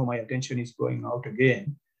that, no, my attention is going out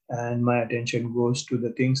again. And my attention goes to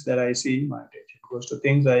the things that I see. My attention goes to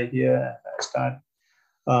things I hear. And I start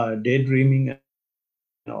daydreaming and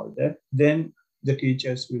all that. Then the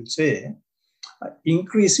teachers will say,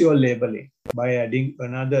 increase your labeling by adding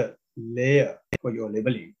another layer for your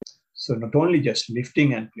labeling. So not only just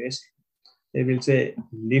lifting and placing, they will say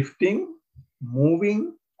lifting,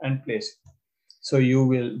 moving, and placing. So you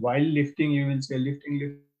will, while lifting, you will say lifting,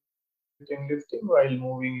 lifting, lifting. While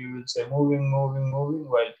moving, you will say moving, moving, moving.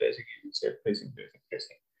 While placing, you will say placing, placing,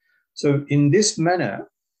 placing. So in this manner,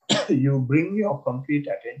 you bring your complete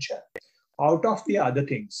attention out of the other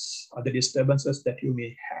things, other disturbances that you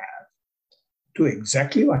may have, to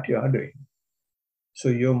exactly what you are doing. So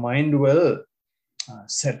your mind will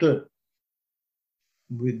settle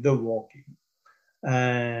with the walking.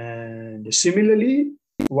 And similarly,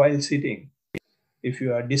 while sitting, if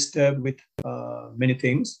you are disturbed with many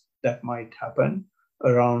things that might happen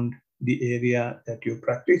around the area that you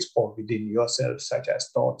practice or within yourself, such as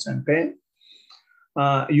thoughts and pain,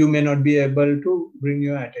 you may not be able to bring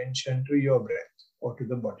your attention to your breath or to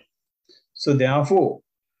the body. So therefore,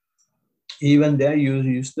 even there you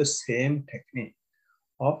use the same technique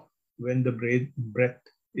of when the breath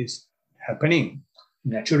is happening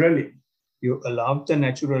naturally, you allow the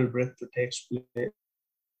natural breath to takes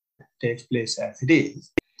place as it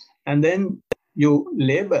is, and then you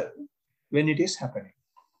label when it is happening.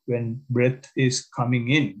 When breath is coming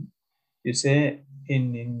in, you say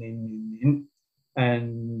in,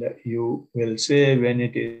 and you will say when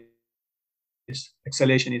it is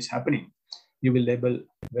exhalation is happening, you will label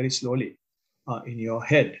very slowly in your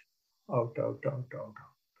head, out, out, out, out, out.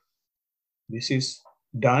 This is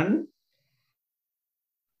done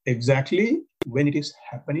exactly when it is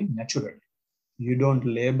happening naturally. You don't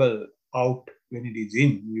label out when it is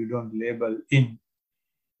in. You don't label in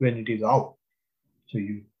when it is out. So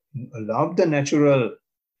you allow the natural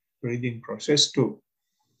breathing process to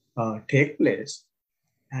take place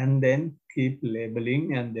and then keep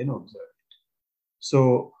labeling and then observe it.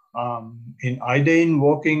 So in either in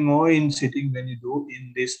walking or in sitting, when you do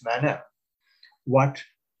in this manner, what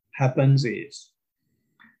happens is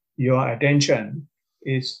your attention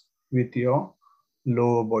is with your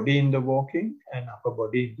lower body in the walking and upper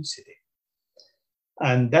body in the sitting.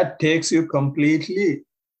 And that takes you completely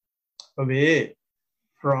away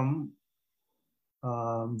from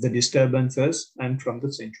the disturbances and from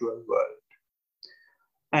the sensual world.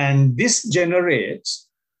 And this generates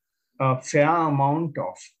a fair amount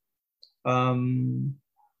of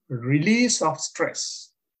release of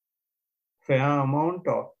stress, fair amount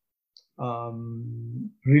of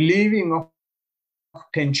relieving of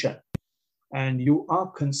tension, and you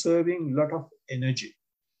are conserving a lot of energy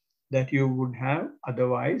that you would have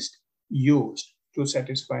otherwise used to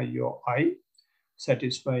satisfy your eye,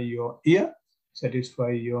 satisfy your ear,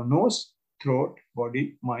 satisfy your nose, throat,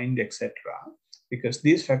 body, mind, etc. Because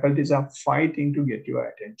these faculties are fighting to get your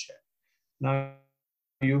attention. Now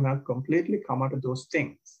you have completely come out of those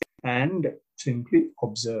things and simply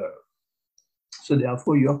observe. So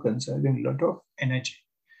therefore you are conserving a lot of energy.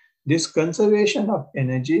 This conservation of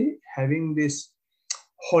energy, having this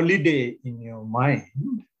holiday in your mind,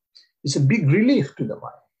 is a big relief to the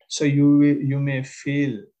mind. So you may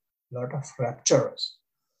feel a lot of rapturous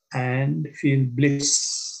and feel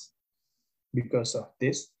bliss because of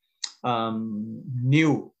this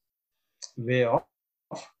new way of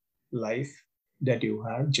life that you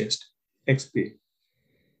have just experienced.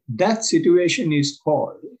 That situation is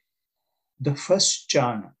called the first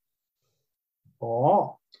jhana,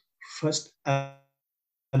 or first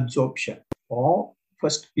absorption, or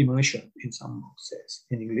first immersion in some books.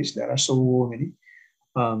 In English, there are so many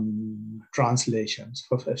translations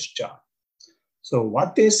for first jhana. So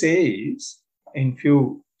what they say is, in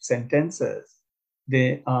few sentences,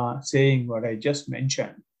 they are saying what I just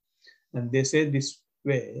mentioned. And they say this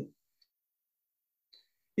way: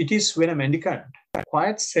 it is when a mendicant,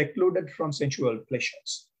 quite secluded from sensual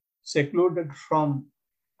pleasures, secluded from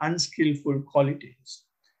unskillful qualities,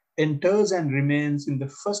 enters and remains in the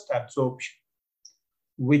first absorption,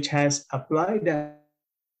 which has applied and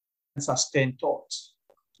sustained thoughts,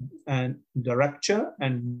 and the rapture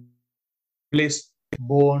and bliss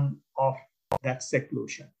born of that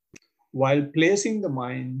seclusion, while placing the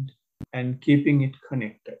mind and keeping it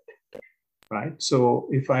connected, right? So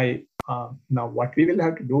if I, now what we will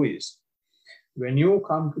have to do is, when you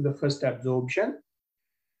come to the first absorption,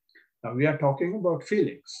 now we are talking about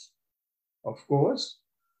feelings. Of course,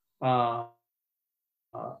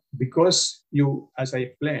 because you, as I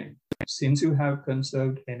explained, since you have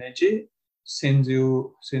conserved energy, since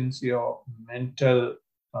your mental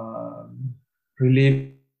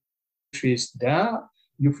relief is there,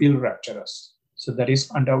 you feel rapturous. So that is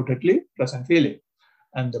undoubtedly pleasant feeling.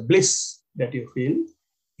 And the bliss that you feel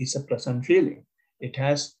is a pleasant feeling. It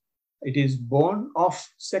is born of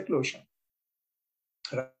seclusion.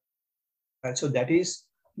 Right? So that is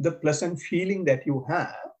the pleasant feeling that you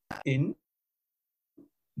have in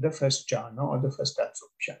the first jhana or the first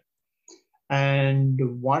absorption. And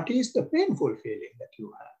what is the painful feeling that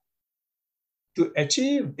you have? To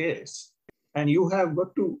achieve this, and you have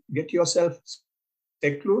got to get yourself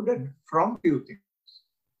secluded from few things.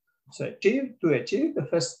 So to achieve the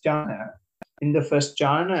first jhana, in the first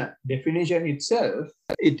jhana definition itself,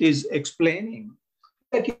 it is explaining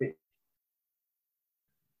that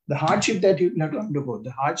the hardship that you have to undergo,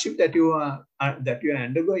 the hardship that you are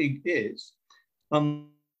undergoing is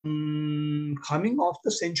coming off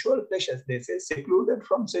the sensual pleasures. They say secluded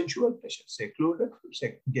from sensual pleasures.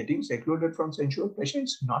 Getting secluded from sensual pleasure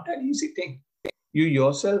is not an easy thing. You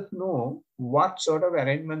yourself know what sort of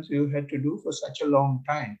arrangements you had to do for such a long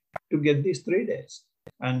time to get these 3 days.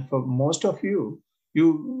 And for most of you,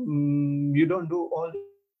 you don't do all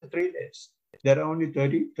the 3 days. There are only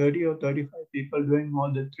 30 or 35 people doing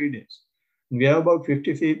all the 3 days. We have about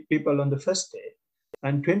 50 people on the first day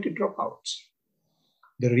and 20 dropouts.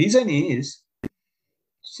 The reason is,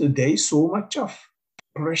 so there is so much of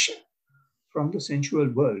pressure from the sensual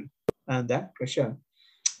world, and that pressure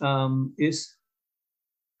is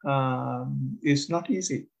not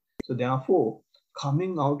easy. So therefore,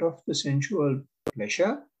 coming out of the sensual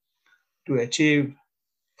pleasure to achieve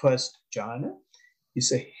first jhana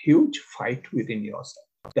is a huge fight within yourself.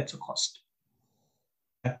 That's a cost.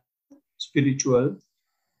 Spiritual,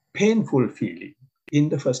 painful feeling in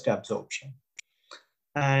the first absorption.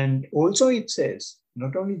 And also it says,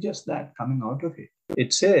 not only just that, coming out of it,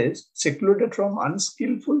 it says secluded from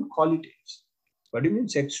unskillful qualities. What do you mean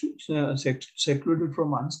secluded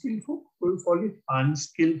from unskillful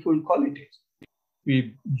qualities?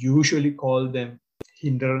 We usually call them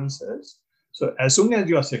hindrances. So as soon as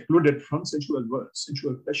you are secluded from sensual words,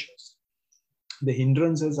 sensual pleasures, the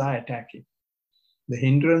hindrances are attacking. The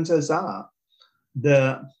hindrances are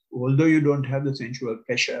although you don't have the sensual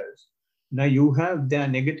pleasures, now you have their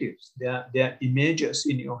negatives, their images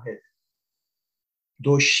in your head.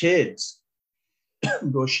 Those shades,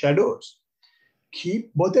 those shadows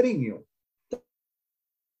keep bothering you. That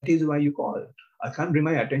is why you call it. I can't bring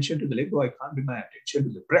my attention to the leg, or I can't bring my attention to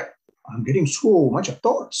the breath. I'm getting so much of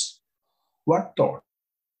thoughts. What thoughts?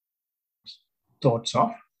 Thoughts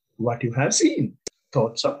of what you have seen,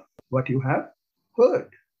 thoughts of what you have heard,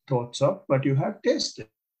 thoughts of what you have tasted,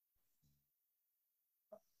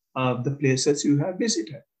 the places you have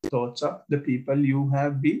visited, thoughts of the people you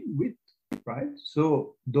have been with, right?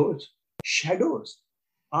 So those shadows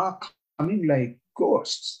are coming like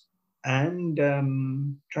ghosts and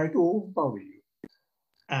try to overpower you.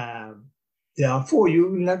 Therefore, you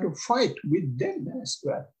will have to fight with them as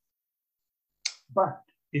well. But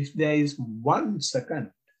if there is 1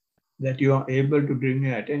 second that you are able to bring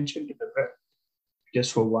your attention to the breath,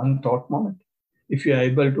 just for one thought moment, if you are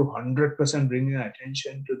able to 100% bring your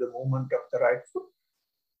attention to the movement of the right foot,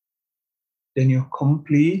 then you're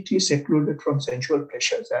completely secluded from sensual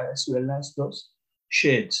pleasures as well as those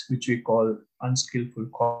shades, which we call unskillful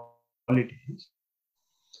qualities.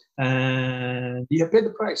 And you have paid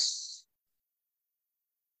the price.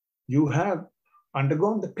 You have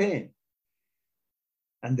undergone the pain.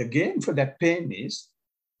 And the gain for that pain is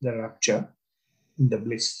the rapture, the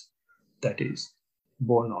bliss that is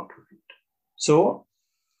born out of it. So,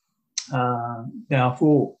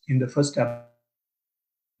 therefore, in the first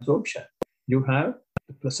absorption, you have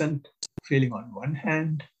the pleasant feeling on one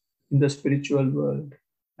hand in the spiritual world,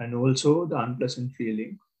 and also the unpleasant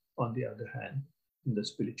feeling on the other hand in the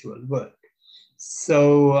spiritual world.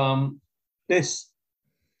 So, this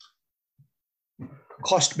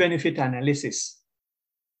cost-benefit analysis,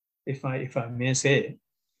 if I may say,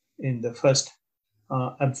 in the first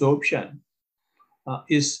absorption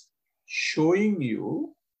is showing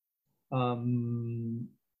you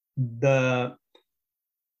the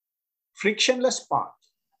frictionless path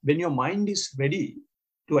when your mind is ready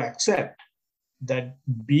to accept that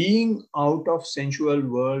being out of sensual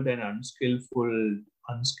world and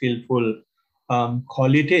unskillful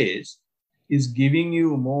qualities is giving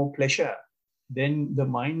you more pleasure, then the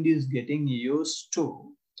mind is getting used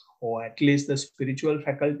to, or at least the spiritual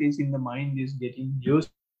faculties in the mind is getting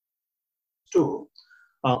used to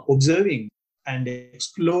observing and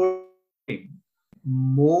exploring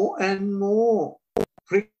more and more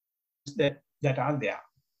frictions that are there.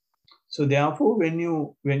 So therefore, when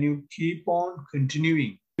you keep on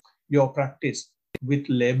continuing your practice with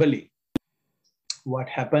labeling, what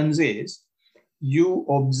happens is you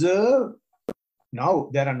observe. Now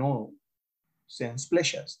there are no sense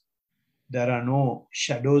pleasures. There are no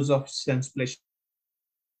shadows of sense pleasures,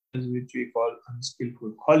 which we call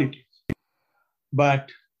unskillful qualities.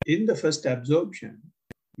 But in the first absorption,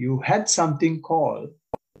 you had something called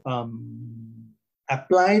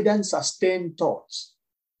applied and sustained thoughts.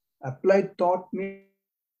 Applied thought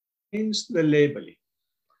means the labeling.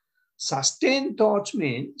 Sustained thoughts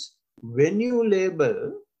means when you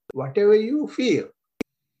label whatever you feel.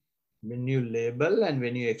 When you label and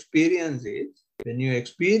when you experience it,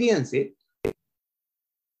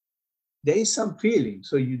 there is some feeling.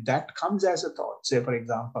 So that comes as a thought. Say, for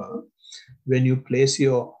example, when you place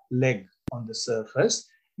your leg on the surface,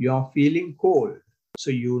 you are feeling cold.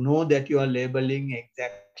 So you know that you are labeling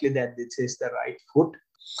exactly that this is the right foot.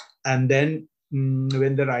 And then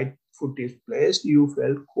when the right foot is placed, you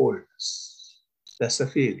felt coldness. That's a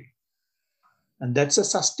feeling. And that's a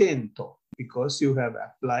sustained thought because you have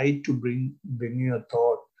applied to bring your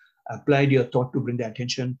thought, applied your thought to bring the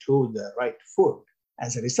attention to the right foot.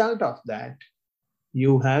 As a result of that,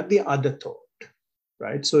 you have the other thought,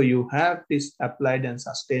 right? So you have this applied and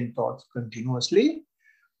sustained thoughts continuously.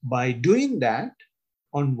 By doing that,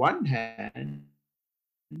 on one hand,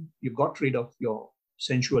 you got rid of your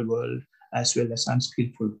sensual world as well as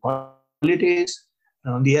unskillful qualities.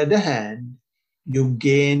 And on the other hand, you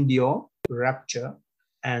gained your rapture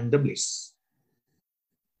and the bliss.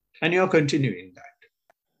 And you're continuing that.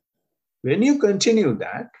 When you continue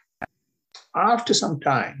that, after some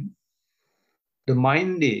time, the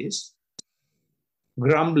mind is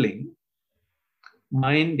grumbling,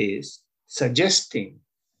 mind is suggesting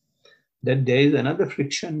that there is another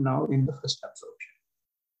friction now in the first absorption.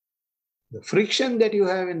 The friction that you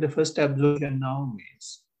have in the first absorption now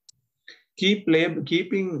is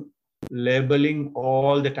keeping labeling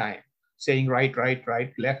all the time, saying right, left,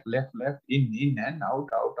 in and out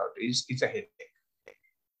is a headache,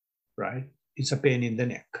 right? It's a pain in the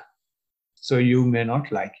neck. So you may not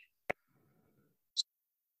like it.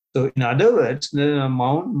 So in other words, the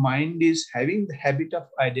mind is having the habit of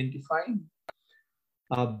identifying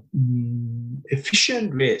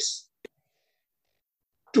efficient ways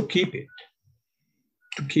to keep the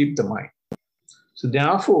mind. So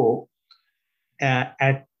therefore,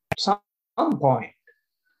 at some point,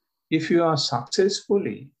 if you are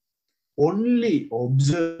successfully only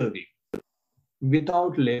observing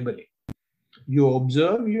without labeling, you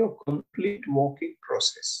observe your complete walking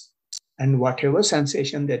process and whatever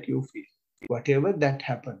sensation that you feel, whatever that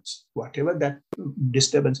happens, whatever that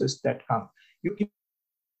disturbances that come, you keep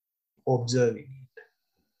observing it.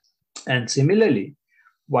 And similarly,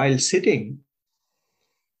 while sitting,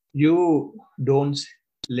 you don't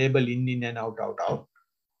label in and out,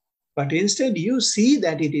 but instead you see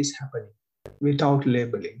that it is happening without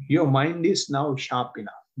labeling. Your mind is now sharp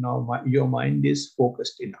enough. Now your mind is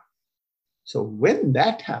focused enough. So when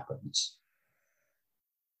that happens,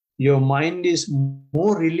 your mind is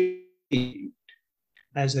more relieved.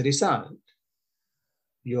 As a result,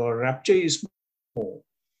 your rapture is more,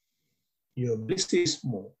 your bliss is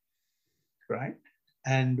more, right?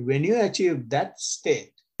 And when you achieve that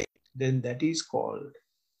state, then that is called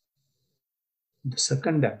the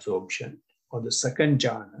second absorption or the second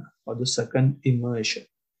jhana or the second immersion,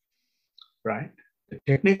 right? The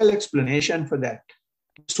technical explanation for that,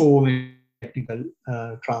 so many technical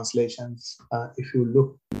translations, if you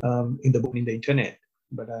look in the book in the internet,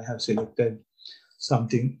 but I have selected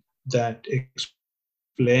something that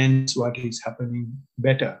explains what is happening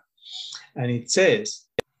better. And it says,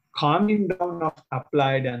 calming down of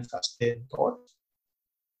applied and sustained thoughts,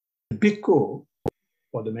 the bhikkhu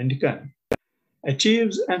or the mendicant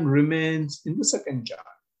achieves and remains in the second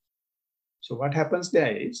jhana. So what happens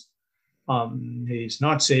there is, he is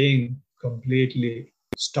not saying completely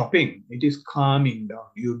stopping, it is calming down.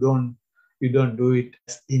 You don't do it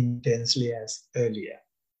as intensely as earlier.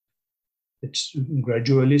 It's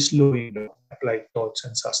gradually slowing down, applied thoughts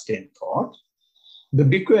and sustained thoughts. The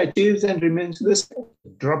bhikkhu achieves and remains the same.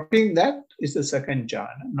 Dropping that is the second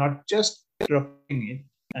jhana, not just dropping it.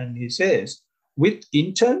 And he says, with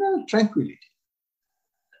internal tranquility.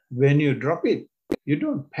 When you drop it, you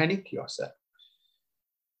don't panic yourself.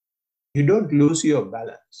 You don't lose your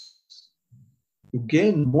balance. You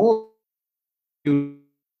gain more.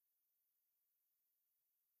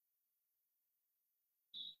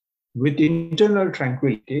 With internal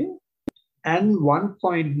tranquility and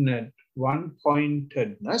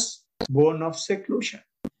one-pointedness, born of seclusion.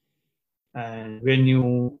 And when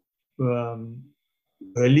you,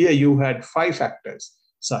 earlier you had 5 factors: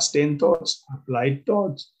 sustained thoughts, applied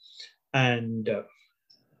thoughts, and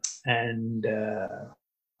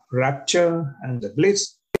rapture and the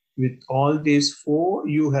bliss. With all these 4,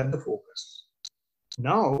 you have the focus.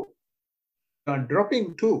 Now, you are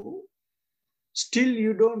dropping 2, still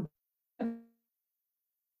you don't.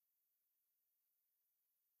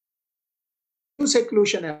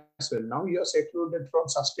 Seclusion as well. Now you are secluded from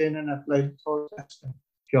sustained and applied thoughts as well.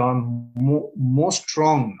 You are more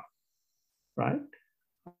strong now, right?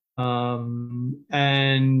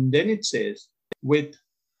 And then it says, with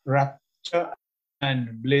rapture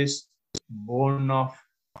and bliss born of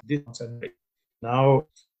this concentration. Now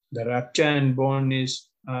the rapture and born is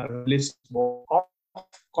bliss born of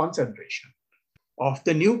concentration, of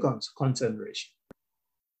the new concentration,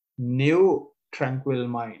 new tranquil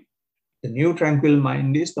mind. The new tranquil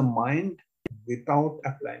mind is the mind without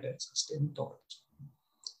applied and sustained thoughts.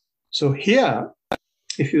 So here,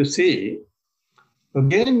 if you see,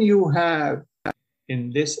 again you have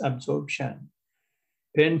in this absorption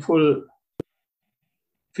painful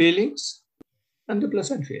feelings and the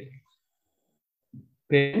pleasant feeling.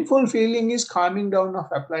 Painful feeling is calming down of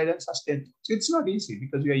applied and sustained thoughts. It's not easy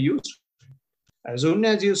because you are used to it. As soon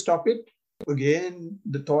as you stop it, again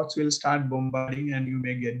the thoughts will start bombarding and you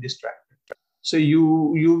may get distracted. So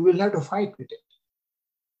you will have to fight with it.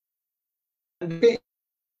 And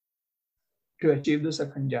to achieve the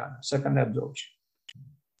second jhana, second absorption.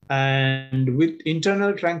 And with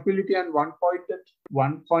internal tranquility and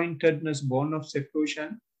one-pointedness born of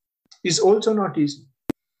seclusion is also not easy.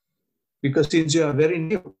 Because since you are very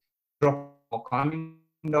new, or calming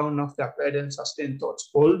down of the applied and sustained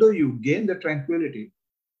thoughts, although you gain the tranquility,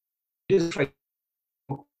 it is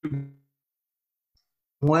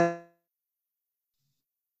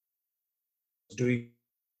doing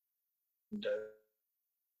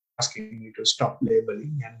asking me to stop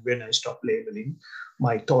labeling, and when I stop labeling,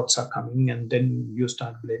 my thoughts are coming, and then you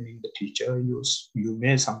start blaming the teacher. You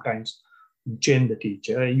may sometimes change the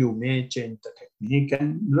teacher, you may change the technique,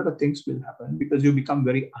 and a lot of things will happen because you become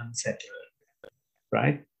very unsettled,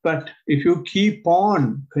 right? But if you keep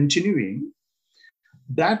on continuing,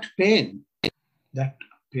 that pain, that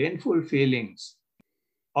painful feelings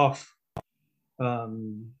of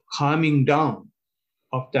calming down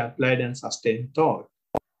of the applied and sustained thought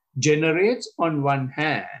generates on one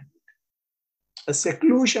hand a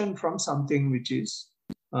seclusion from something which is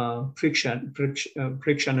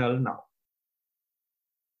frictional now.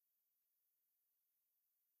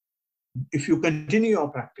 If you continue your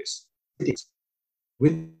practice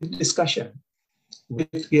with discussion,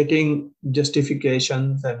 with getting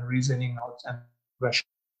justifications and reasoning out and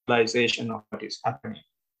rationalization of what is happening,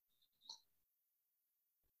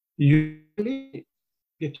 you really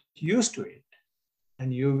get used to it,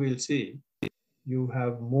 and you will see you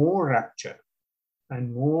have more rapture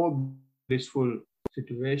and more blissful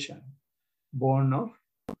situation born of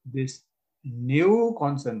this new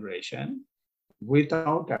concentration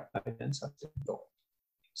without applied and sustained thought.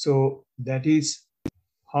 So that is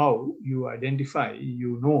how you identify,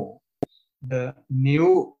 you know, the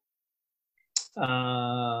new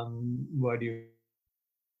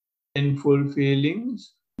painful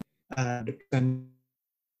feelings and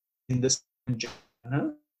in the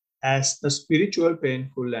jhana as a spiritual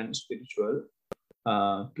painful and spiritual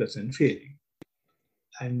pleasant feeling.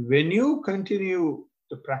 And when you continue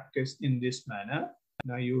the practice in this manner,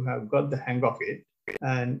 now you have got the hang of it,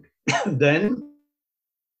 and then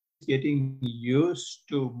getting used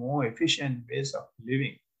to more efficient ways of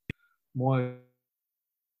living, more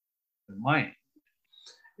mind.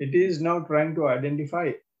 It is now trying to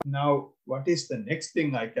identify now what is the next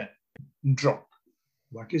thing I can drop,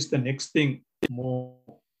 what is the next thing more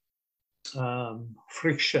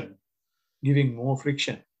friction, giving more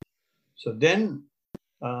friction. So then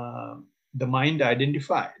the mind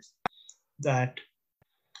identifies that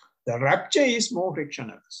the rapture is more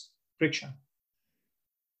friction.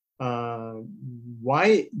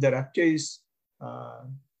 Why the rapture is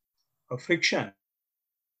a friction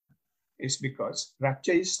is because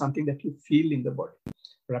rapture is something that you feel in the body.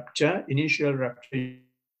 Rapture, initial rapture,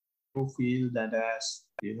 you feel that as,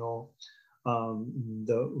 you know,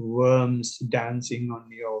 the worms dancing on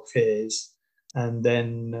your face, and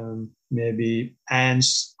then maybe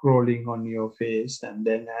ants crawling on your face, and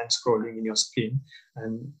then ants crawling in your skin.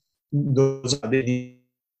 And those are the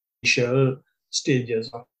initial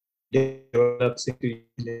stages of develops into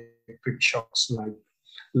electric shocks like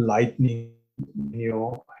lightning in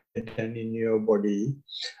your head and in your body.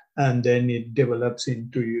 And then it develops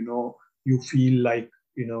into, you know, you feel like,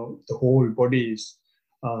 you know, the whole body is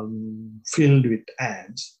filled with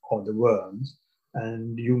ants or the worms,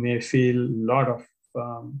 and you may feel a lot of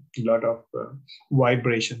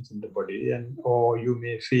vibrations in the body, and or you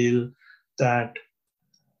may feel that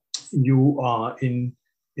you are in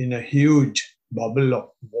a huge bubble of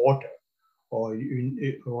water, or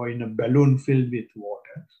in a balloon filled with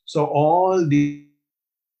water. So all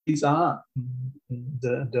these are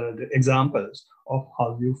the examples of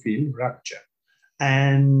how you feel rapture.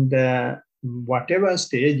 And whatever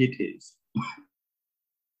stage it is,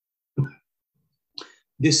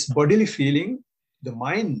 this bodily feeling, the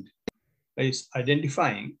mind is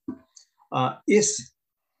identifying, is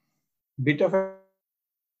a bit of a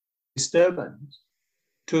disturbance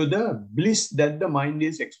to the bliss that the mind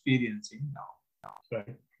is experiencing now,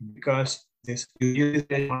 right? Because this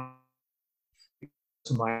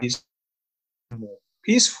mind is more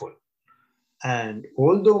peaceful, and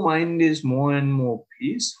although mind is more and more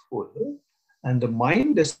peaceful, And the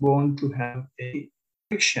mind is going to have a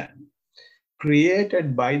friction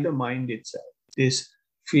created by the mind itself. This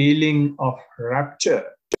feeling of rapture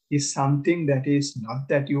is something that is not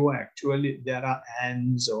that you actually, there are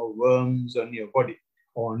ants or worms on your body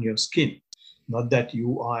or on your skin. Not that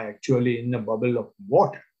you are actually in a bubble of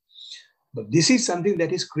water. But this is something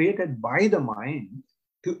that is created by the mind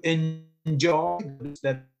to enjoy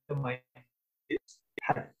that the mind is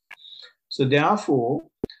having. So therefore,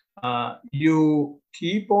 you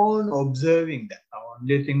keep on observing that. The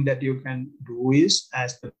only thing that you can do is,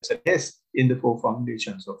 as the test in the 4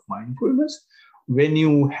 foundations of mindfulness, when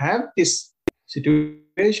you have this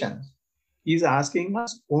situation, he's asking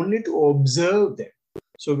us only to observe them.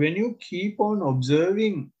 So when you keep on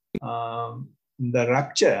observing the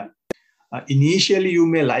rapture, initially you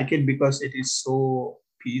may like it because it is so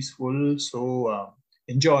peaceful, so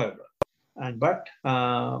enjoyable. But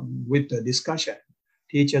with the discussion,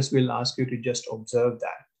 teachers will ask you to just observe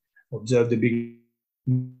that. Observe the beginning,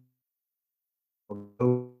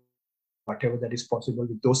 whatever that is possible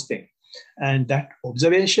with those things. And that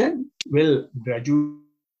observation will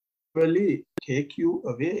gradually take you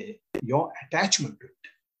away your attachment to it.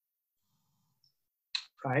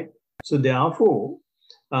 Right? So therefore,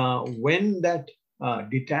 when that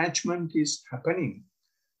detachment is happening,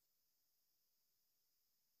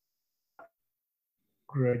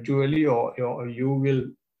 gradually, or you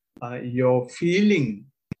will, your feeling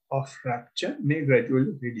of rapture may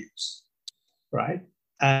gradually reduce, right?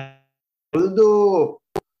 And although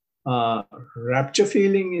rapture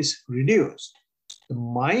feeling is reduced, the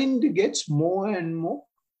mind gets more and more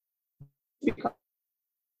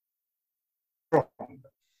strong,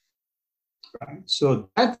 right? So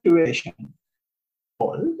that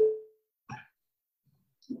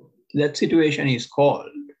situation is called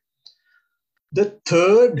the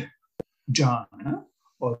third jhana,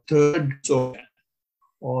 or third soul,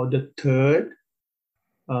 or the third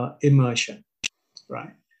immersion,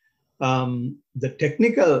 right? The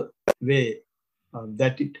technical way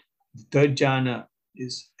that the third jhana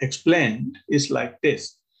is explained is like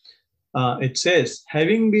this. It says,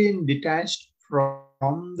 having been detached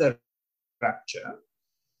from the rapture,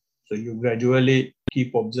 so you gradually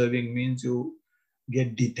keep observing, means you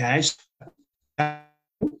get detached,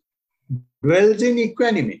 dwells in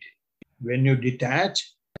equanimity. When you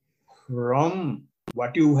detach from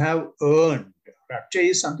what you have earned, rapture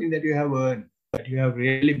is something that you have earned, that you have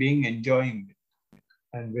really been enjoying.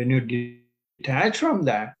 And when you detach from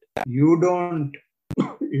that, you don't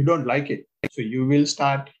like it. So you will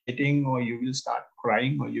start hating, or you will start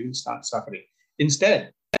crying, or you will start suffering.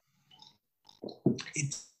 Instead,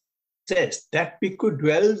 it says that bhikkhu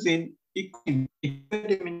dwells in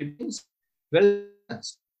equanimity, means well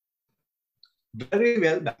balanced, very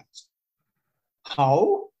well balanced.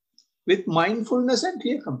 How? With mindfulness and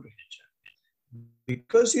clear comprehension.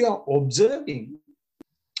 Because you are observing,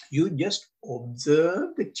 you just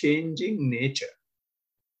observe the changing nature.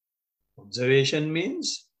 Observation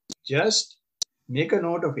means just make a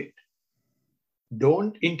note of it.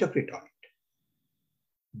 Don't interpret on it.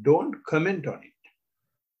 Don't comment on it.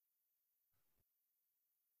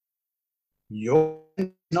 You're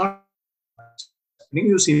not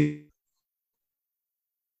you see.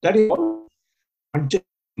 That is all. Not just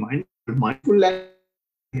mindful and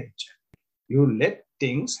you let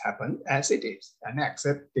things happen as it is and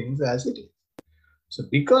accept things as it is. So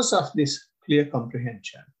because of this clear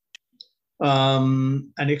comprehension,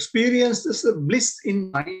 and experiences the bliss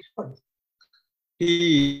in mind,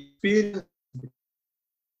 he experienced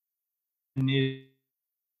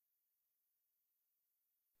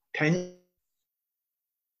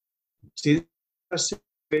the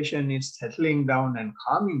situation is settling down and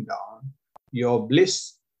calming down, your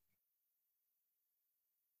bliss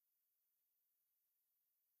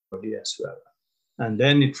body as well. And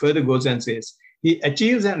then it further goes and says, he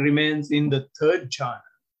achieves and remains in the third jhana,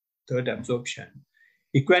 third absorption,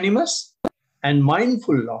 equanimous and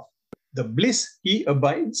mindful of the bliss he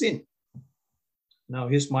abides in. Now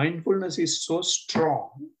his mindfulness is so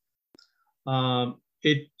strong,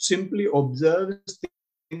 it simply observes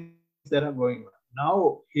things that are going on.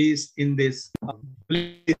 Now he is in this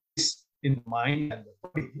bliss in the mind and the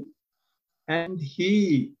body, and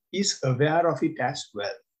he is aware of it as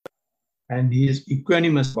well. And he is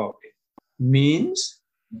equanimous about it. Means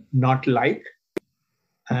not like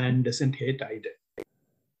and doesn't hate either.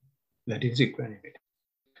 That is equanimity.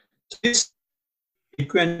 This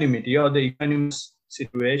equanimity, or the equanimous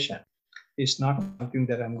situation, is not something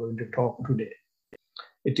that I'm going to talk today.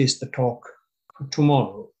 It is the talk for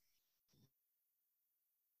tomorrow.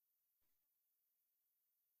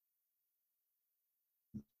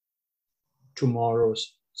 tomorrow's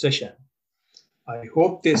session. I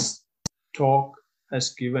hope this talk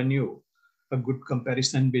has given you a good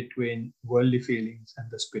comparison between worldly feelings and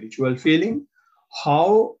the spiritual feeling,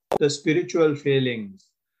 how the spiritual feelings,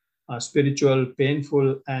 spiritual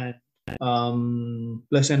painful and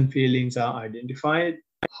pleasant feelings are identified,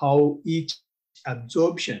 how each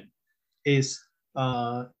absorption is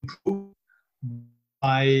improved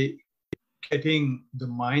by getting the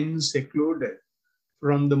mind secluded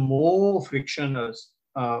from the more frictionless,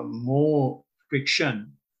 more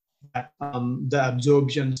friction that the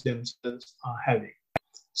absorptions themselves are having.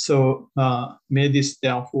 So may this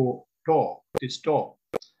therefore this talk,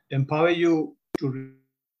 empower you to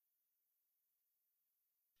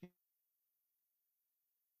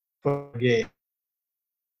forget.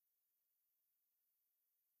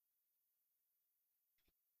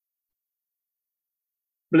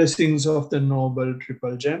 Blessings of the Noble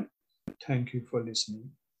Triple Gem. Thank you for listening.